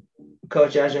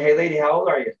 Coach asks her, "Hey, lady, how old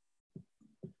are you?"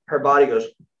 Her body goes,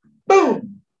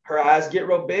 boom. Her eyes get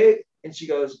real big, and she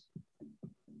goes,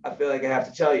 "I feel like I have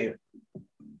to tell you."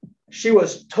 She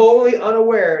was totally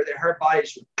unaware that her body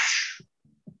just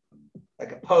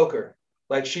like a poker.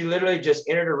 Like she literally just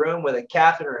entered a room with a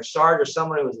captain or a sergeant or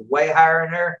someone who was way higher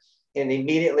than her and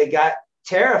immediately got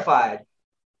terrified,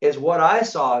 is what I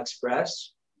saw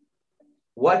expressed.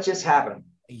 What just happened?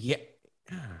 Yeah.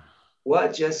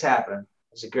 What just happened?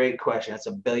 It's a great question. That's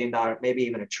 $1 billion, maybe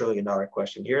even $1 trillion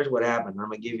question. Here's what happened. I'm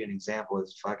going to give you an example.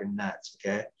 It's fucking nuts.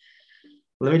 Okay.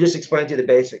 Let me just explain to you the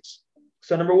basics.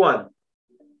 So number one,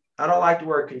 I don't like the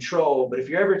word control, but if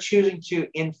you're ever choosing to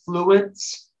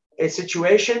influence a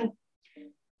situation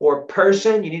or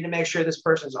person, you need to make sure this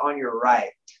person's on your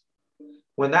right.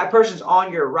 When that person's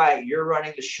on your right, you're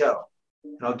running the show.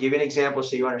 And I'll give you an example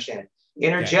so you understand.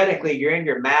 Energetically, you're in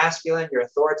your masculine, you're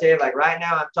authoritative. Like right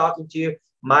now, I'm talking to you.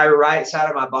 My right side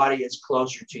of my body is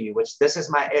closer to you, which this is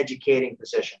my educating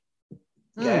position.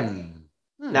 Okay.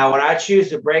 Now, when I choose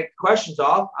to break questions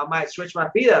off, I might switch my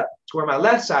feet up to where my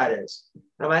left side is.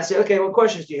 And I might say, "Okay, what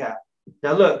questions do you have?"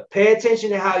 Now, look, pay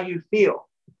attention to how you feel.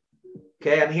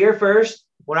 Okay, I'm here first.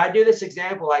 When I do this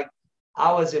example, like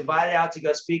I was invited out to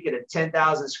go speak at a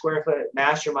 10,000 square foot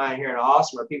mastermind here in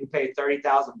Austin where people pay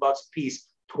 $30,000 a piece.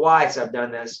 Twice I've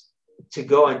done this to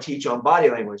go and teach on body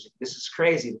language. This is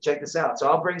crazy. Check this out. So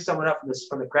I'll bring someone up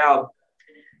from the crowd.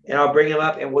 and I'll bring him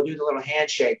up and we'll do the little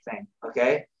handshake thing.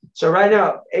 Okay. So right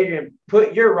now, Adrian,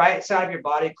 put your right side of your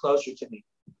body closer to me.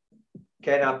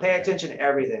 Okay. Now pay attention to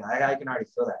everything. I can already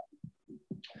feel that.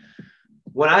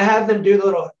 When I have them do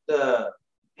the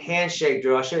handshake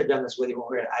drill, I should have done this with you when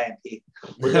we were at IMP.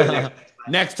 We'll do it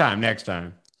next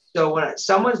time. So when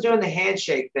someone's doing the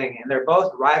handshake thing and they're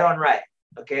both right on right,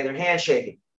 okay, they're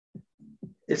handshaking.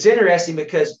 It's interesting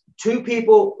because two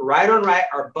people right on right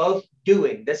are both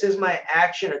doing. This is my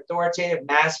action, authoritative,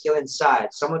 masculine side.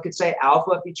 Someone could say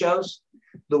alpha if you chose.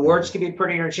 The words can be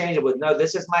pretty interchangeable. No,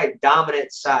 this is my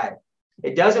dominant side.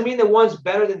 It doesn't mean that one's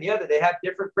better than the other. They have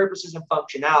different purposes and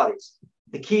functionalities.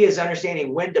 The key is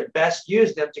understanding when to best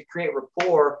use them to create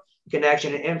rapport,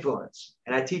 connection, and influence.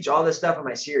 And I teach all this stuff in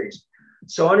my series.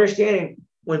 So understanding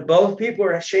when both people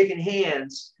are shaking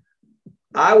hands,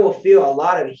 I will feel a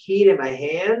lot of heat in my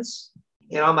hands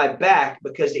and on my back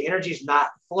because the energy is not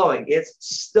flowing. It's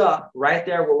stuck right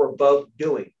there where we're both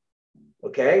doing.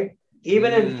 Okay.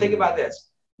 Think about this.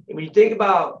 When you think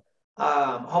about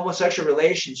homosexual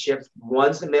relationships,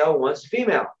 one's the male, one's the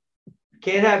female.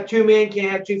 Can't have two men,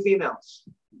 can't have two females.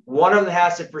 One of them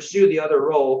has to pursue the other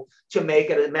role to make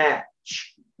it a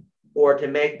match or to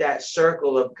make that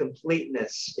circle of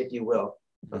completeness, if you will.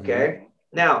 Okay.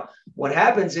 Now, what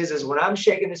happens is when I'm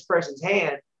shaking this person's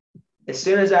hand, as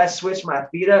soon as I switch my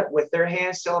feet up with their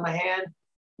hand still in my hand,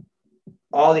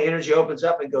 all the energy opens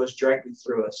up and goes directly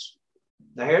through us.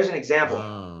 Now, here's an example.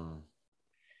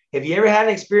 Have you ever had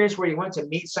an experience where you went to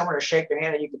meet someone or shake their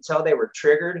hand and you could tell they were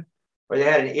triggered or they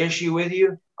had an issue with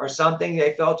you or something,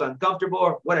 they felt uncomfortable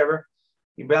or whatever?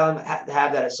 You probably have to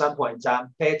have that at some point in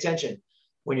time. Pay attention.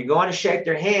 When you're going to shake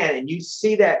their hand and you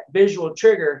see that visual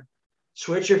trigger,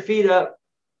 switch your feet up.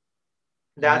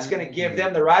 That's going to give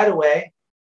them the right of way.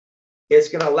 It's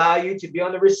going to allow you to be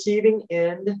on the receiving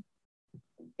end.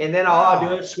 And then all I'll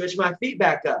do is switch my feet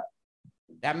back up.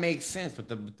 That makes sense with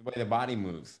the way the body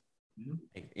moves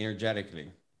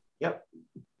energetically. Yep.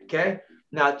 Okay.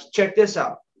 Now check this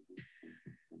out.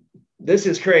 This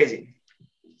is crazy.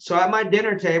 So at my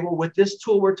dinner table with this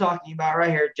tool we're talking about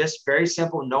right here, just very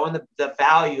simple, knowing the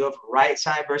value of right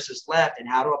side versus left and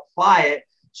how to apply it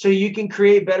so you can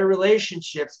create better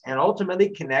relationships and ultimately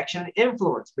connection and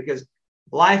influence, because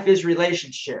life is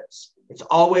relationships. It's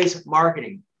always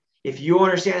marketing. If you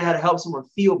understand how to help someone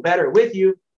feel better with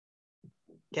you,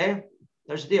 okay,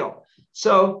 there's the deal.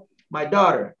 So my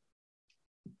daughter,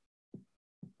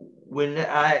 in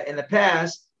the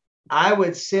past, I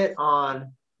would sit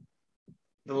on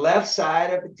the left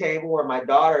side of the table where my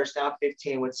daughter is now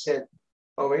 15 would sit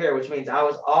over here, which means I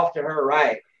was off to her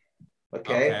right.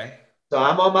 Okay. So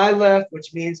I'm on my left,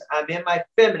 which means I'm in my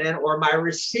feminine or my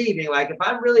receiving. Like if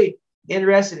I'm really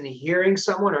interested in hearing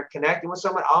someone or connecting with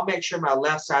someone, I'll make sure my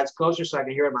left side's closer so I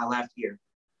can hear in my left ear.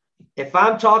 If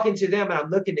I'm talking to them and I'm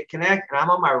looking to connect and I'm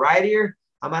on my right ear,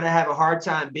 I'm going to have a hard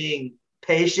time being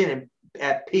patient and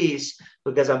at peace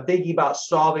because I'm thinking about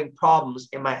solving problems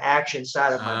in my action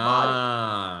side of my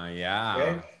body. Yeah.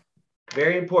 Okay?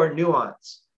 Very important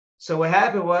nuance. So what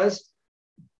happened was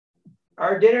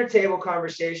our dinner table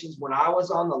conversations when I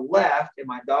was on the left and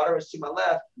my daughter was to my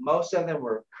left, most of them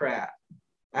were crap.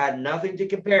 I had nothing to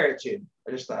compare it to.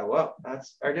 I just thought, well,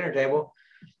 that's our dinner table.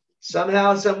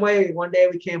 Somehow, some way, one day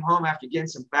we came home after getting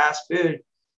some fast food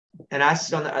and I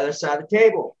sit on the other side of the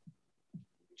table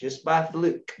just by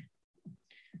fluke.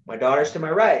 My daughter's to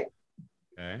my right.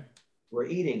 Okay. We're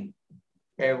eating.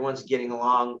 Everyone's getting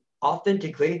along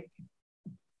authentically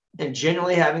and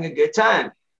genuinely having a good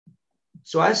time.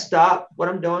 So I stop what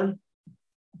I'm doing.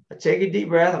 I take a deep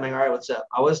breath. I'm like, all right, what's up?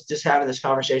 I was just having this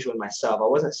conversation with myself. I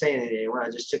wasn't saying anything to anyone.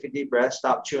 I just took a deep breath,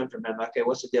 stopped chewing for a minute. Okay,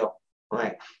 what's the deal? I'm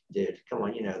like, dude, come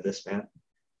on, you know this, man.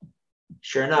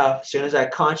 Sure enough, as soon as I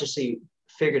consciously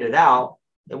figured it out,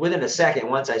 and within a second,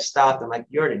 once I stopped, I'm like,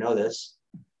 you already know this.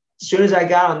 As soon as I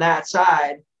got on that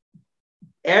side,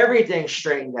 everything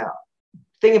straightened out.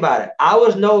 Think about it. I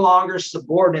was no longer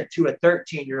subordinate to a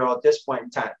 13-year-old at this point in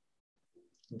time.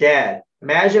 Dad,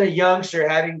 imagine a youngster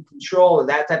having control of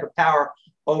that type of power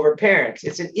over parents.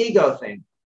 It's an ego thing.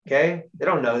 Okay. They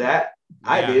don't know that.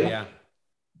 I do. Yeah.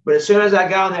 But as soon as I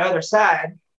got on the other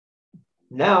side,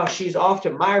 now she's off to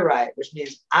my right, which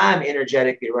means I'm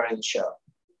energetically running the show,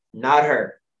 not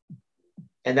her.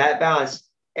 And that balanced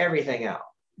everything out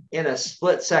in a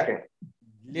split second.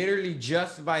 Literally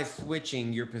just by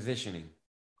switching your positioning.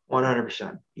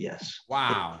 100%. Yes.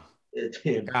 Wow.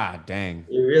 God dang.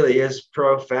 It really is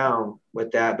profound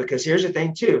with that, because here's the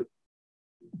thing too.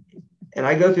 And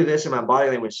I go through this in my body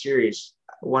language series.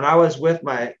 When I was with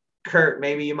my Kurt,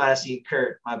 maybe you might have seen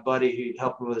Kurt, my buddy who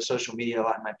helped me with the social media a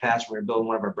lot in my past when we were building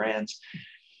one of our brands.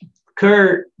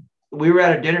 Kurt we were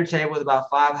at a dinner table with about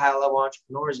 5 high-level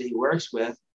entrepreneurs that he works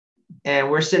with.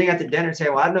 And we're sitting at the dinner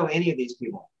table. I don't know any of these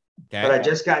people, but I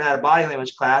just gotten out of body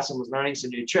language class and was learning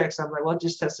some new tricks. I'm like, well,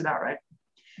 just test it out, right?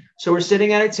 So we're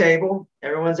sitting at a table.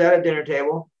 Everyone's at a dinner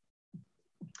table.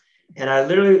 And I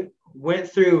literally went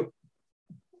through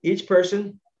each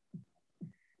person.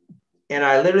 And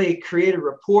I literally created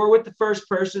rapport with the first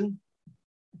person,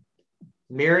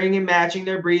 mirroring and matching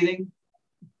their breathing,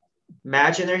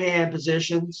 matching their hand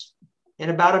positions. In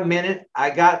about a minute,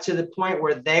 I got to the point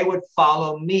where they would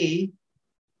follow me.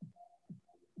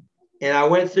 And I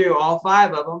went through all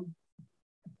 5 of them.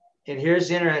 And here's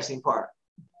the interesting part.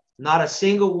 Not a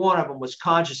single one of them was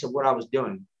conscious of what I was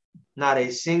doing. Not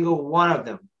a single one of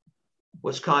them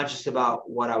was conscious about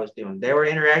what I was doing. They were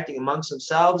interacting amongst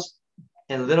themselves.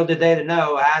 And little did they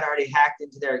know, I had already hacked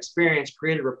into their experience,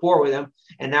 created rapport with them.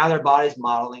 And now their body's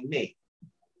modeling me.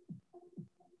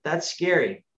 That's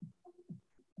scary.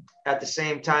 At the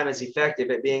same time as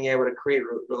effective at being able to create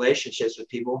relationships with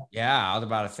people. Yeah, I was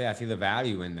about to say, I see the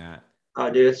value in that. Oh,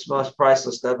 dude, it's the most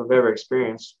priceless stuff I've ever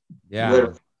experienced. Yeah.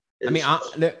 I mean,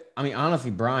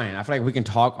 honestly, Brian, I feel like we can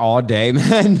talk all day,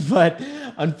 man, but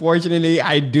unfortunately,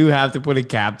 I do have to put a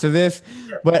cap to this.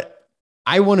 But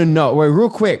I want to know, wait,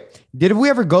 real quick, did we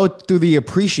ever go through the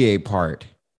appreciate part?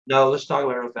 No, let's talk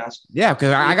about it real fast. Yeah,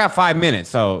 because I got 5 minutes.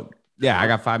 So, yeah, I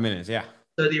got 5 minutes. Yeah.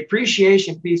 So the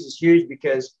appreciation piece is huge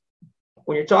because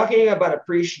when you're talking about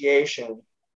appreciation, I'm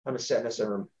going to set this as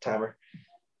a timer.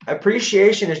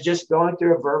 Appreciation is just going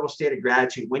through a verbal state of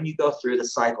gratitude when you go through the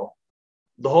cycle.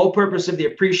 The whole purpose of the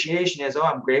appreciation is, oh,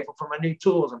 I'm grateful for my new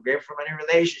tools. I'm grateful for my new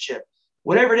relationship.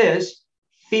 Whatever it is,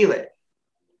 feel it.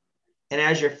 And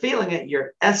as you're feeling it,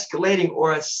 you're escalating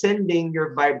or ascending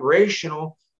your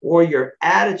vibrational or your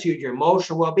attitude, your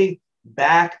emotional well-being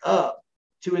back up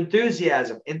to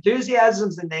enthusiasm. Enthusiasm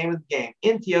is the name of the game.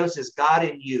 Entheos is God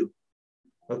in you.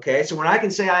 Okay, so when I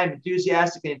can say I am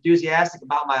enthusiastic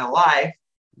about my life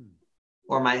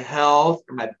or my health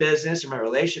or my business or my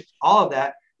relationship, all of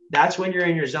that, that's when you're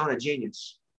in your zone of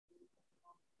genius.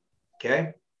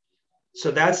 Okay,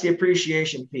 so that's the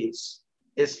appreciation piece.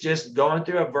 It's just going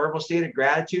through a verbal state of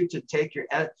gratitude to take your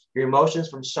emotions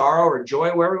from sorrow or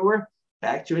joy, wherever we were,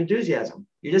 back to enthusiasm.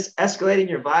 You're just escalating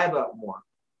your vibe up more.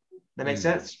 That makes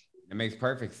sense? It makes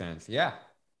perfect sense. Yeah,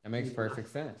 that makes perfect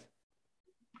sense.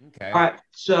 Okay. All right.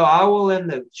 So I will, in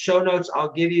the show notes,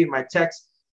 I'll give you my text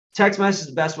message is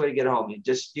the best way to get a hold of me.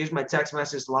 Just use my text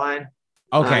message line.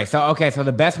 Okay. So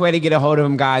the best way to get a hold of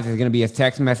him, guys, is going to be a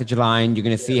text message line. You're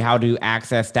going to see how to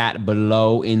access that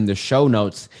below in the show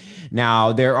notes.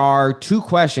 Now, there are 2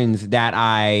 questions that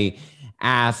I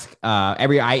ask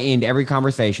I end every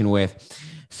conversation with.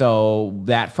 So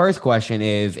that first question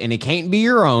is, and it can't be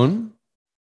your own.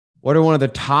 What are one of the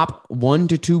top 1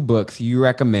 to 2 books you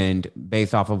recommend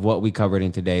based off of what we covered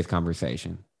in today's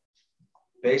conversation?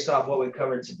 Based off what we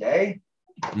covered today?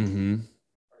 Mm-hmm.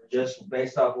 Or just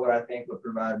based off what I think would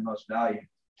provide most value?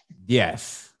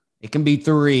 Yes. It can be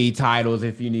 3 titles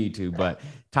if you need to, but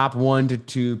top 1 to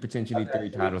 2, potentially 3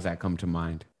 titles that come to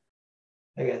mind.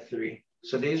 I got 3.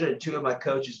 So these are 2 of my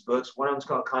coach's books. One of them's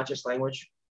called Conscious Language.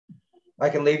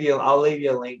 I'll leave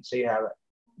you a link so you have it.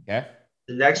 Okay.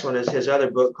 The next one is his other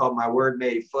book called My Word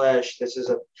Made Flesh. This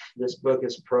book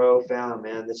is profound,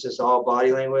 man. This is all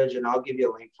body language, and I'll give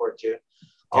you a link for it too.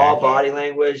 Okay. All body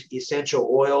language, essential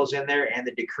oils in there, and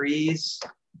the decrees,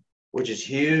 which is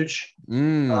huge.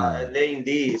 And then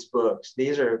these books.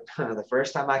 These are the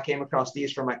first time I came across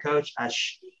these from my coach. I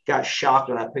got shocked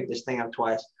when I picked this thing up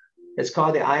twice. It's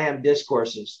called the I Am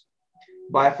Discourses.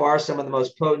 By far some of the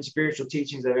most potent spiritual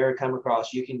teachings I've ever come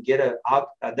across. You can get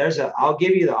I'll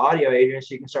give you the audio, Adrian,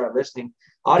 so you can start listening.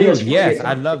 Audio is free. Yes,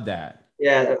 I love that.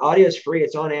 Yeah, the audio is free.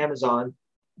 It's on Amazon.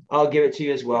 I'll give it to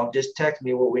you as well. Just text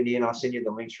me what we need and I'll send you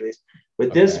the links for these.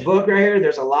 But this book right here,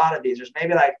 there's a lot of these. There's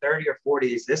maybe like 30 or 40 of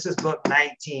these. This is book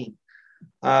 19.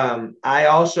 I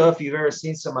also, if you've ever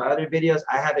seen some of my other videos,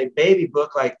 I have a baby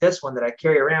book like this one that I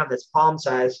carry around that's palm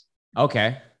size.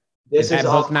 Okay. This is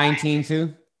book 19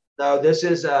 too? No, this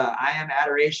is I Am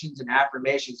Adorations and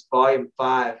Affirmations, Volume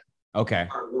 5. Okay.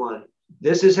 Part 1.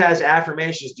 This has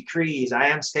affirmations, decrees, I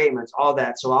am statements, all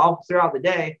that. So I'll, throughout the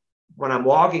day, when I'm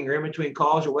walking or in between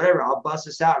calls or whatever, I'll bust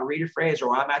this out and read a phrase,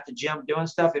 or I'm at the gym doing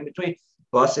stuff in between,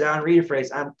 bust it out and read a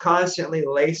phrase. I'm constantly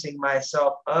lacing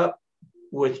myself up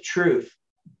with truth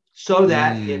so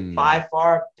that it by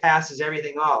far passes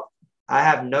everything off. I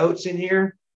have notes in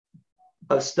here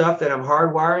of stuff that I'm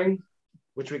hardwiring,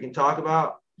 which we can talk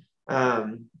about.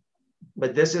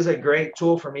 But this is a great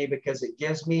tool for me because it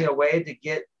gives me a way to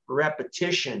get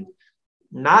repetition,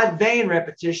 not vain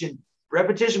repetition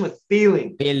with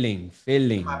feeling.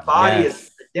 Feeling. My body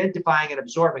is identifying and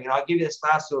absorbing. And I'll give you this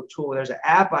last little tool. There's an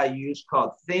app I use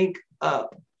called Think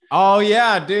Up. Oh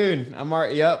yeah, dude.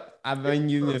 Yep. I've been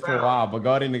using it for a while, but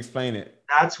go ahead and explain it.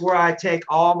 That's where I take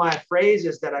all my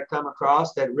phrases that I come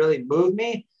across that really move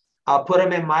me. I'll put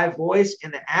them in my voice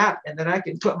in the app, and then I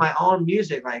can put my own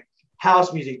music, like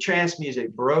house music, trance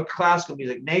music, Baroque classical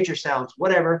music, nature sounds,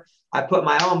 whatever. I put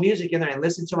my own music in there and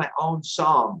listen to my own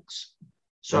songs.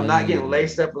 So I'm not getting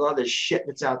laced up with all this shit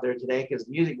that's out there today, because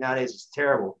music nowadays is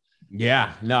terrible.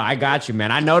 Yeah, no, I got you,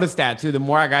 man. I noticed that too. The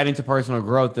more I got into personal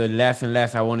growth, the less and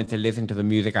less I wanted to listen to the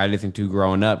music I listened to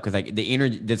growing up, because like the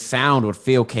energy, the sound would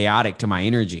feel chaotic to my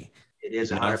energy. It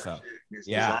is 100%.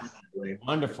 Yeah,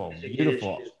 wonderful,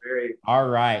 beautiful. All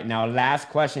right, now last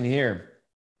question here.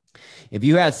 If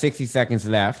you had 60 seconds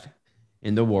left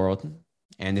in the world,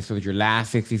 and this was your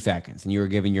last 60 seconds, and you were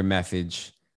giving your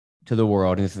message to the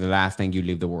world, and this is the last thing you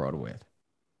leave the world with,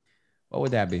 what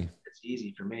would that be? It's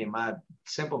easy for me. My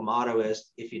simple motto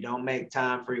is, if you don't make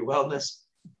time for your wellness,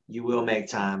 you will make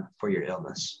time for your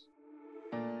illness.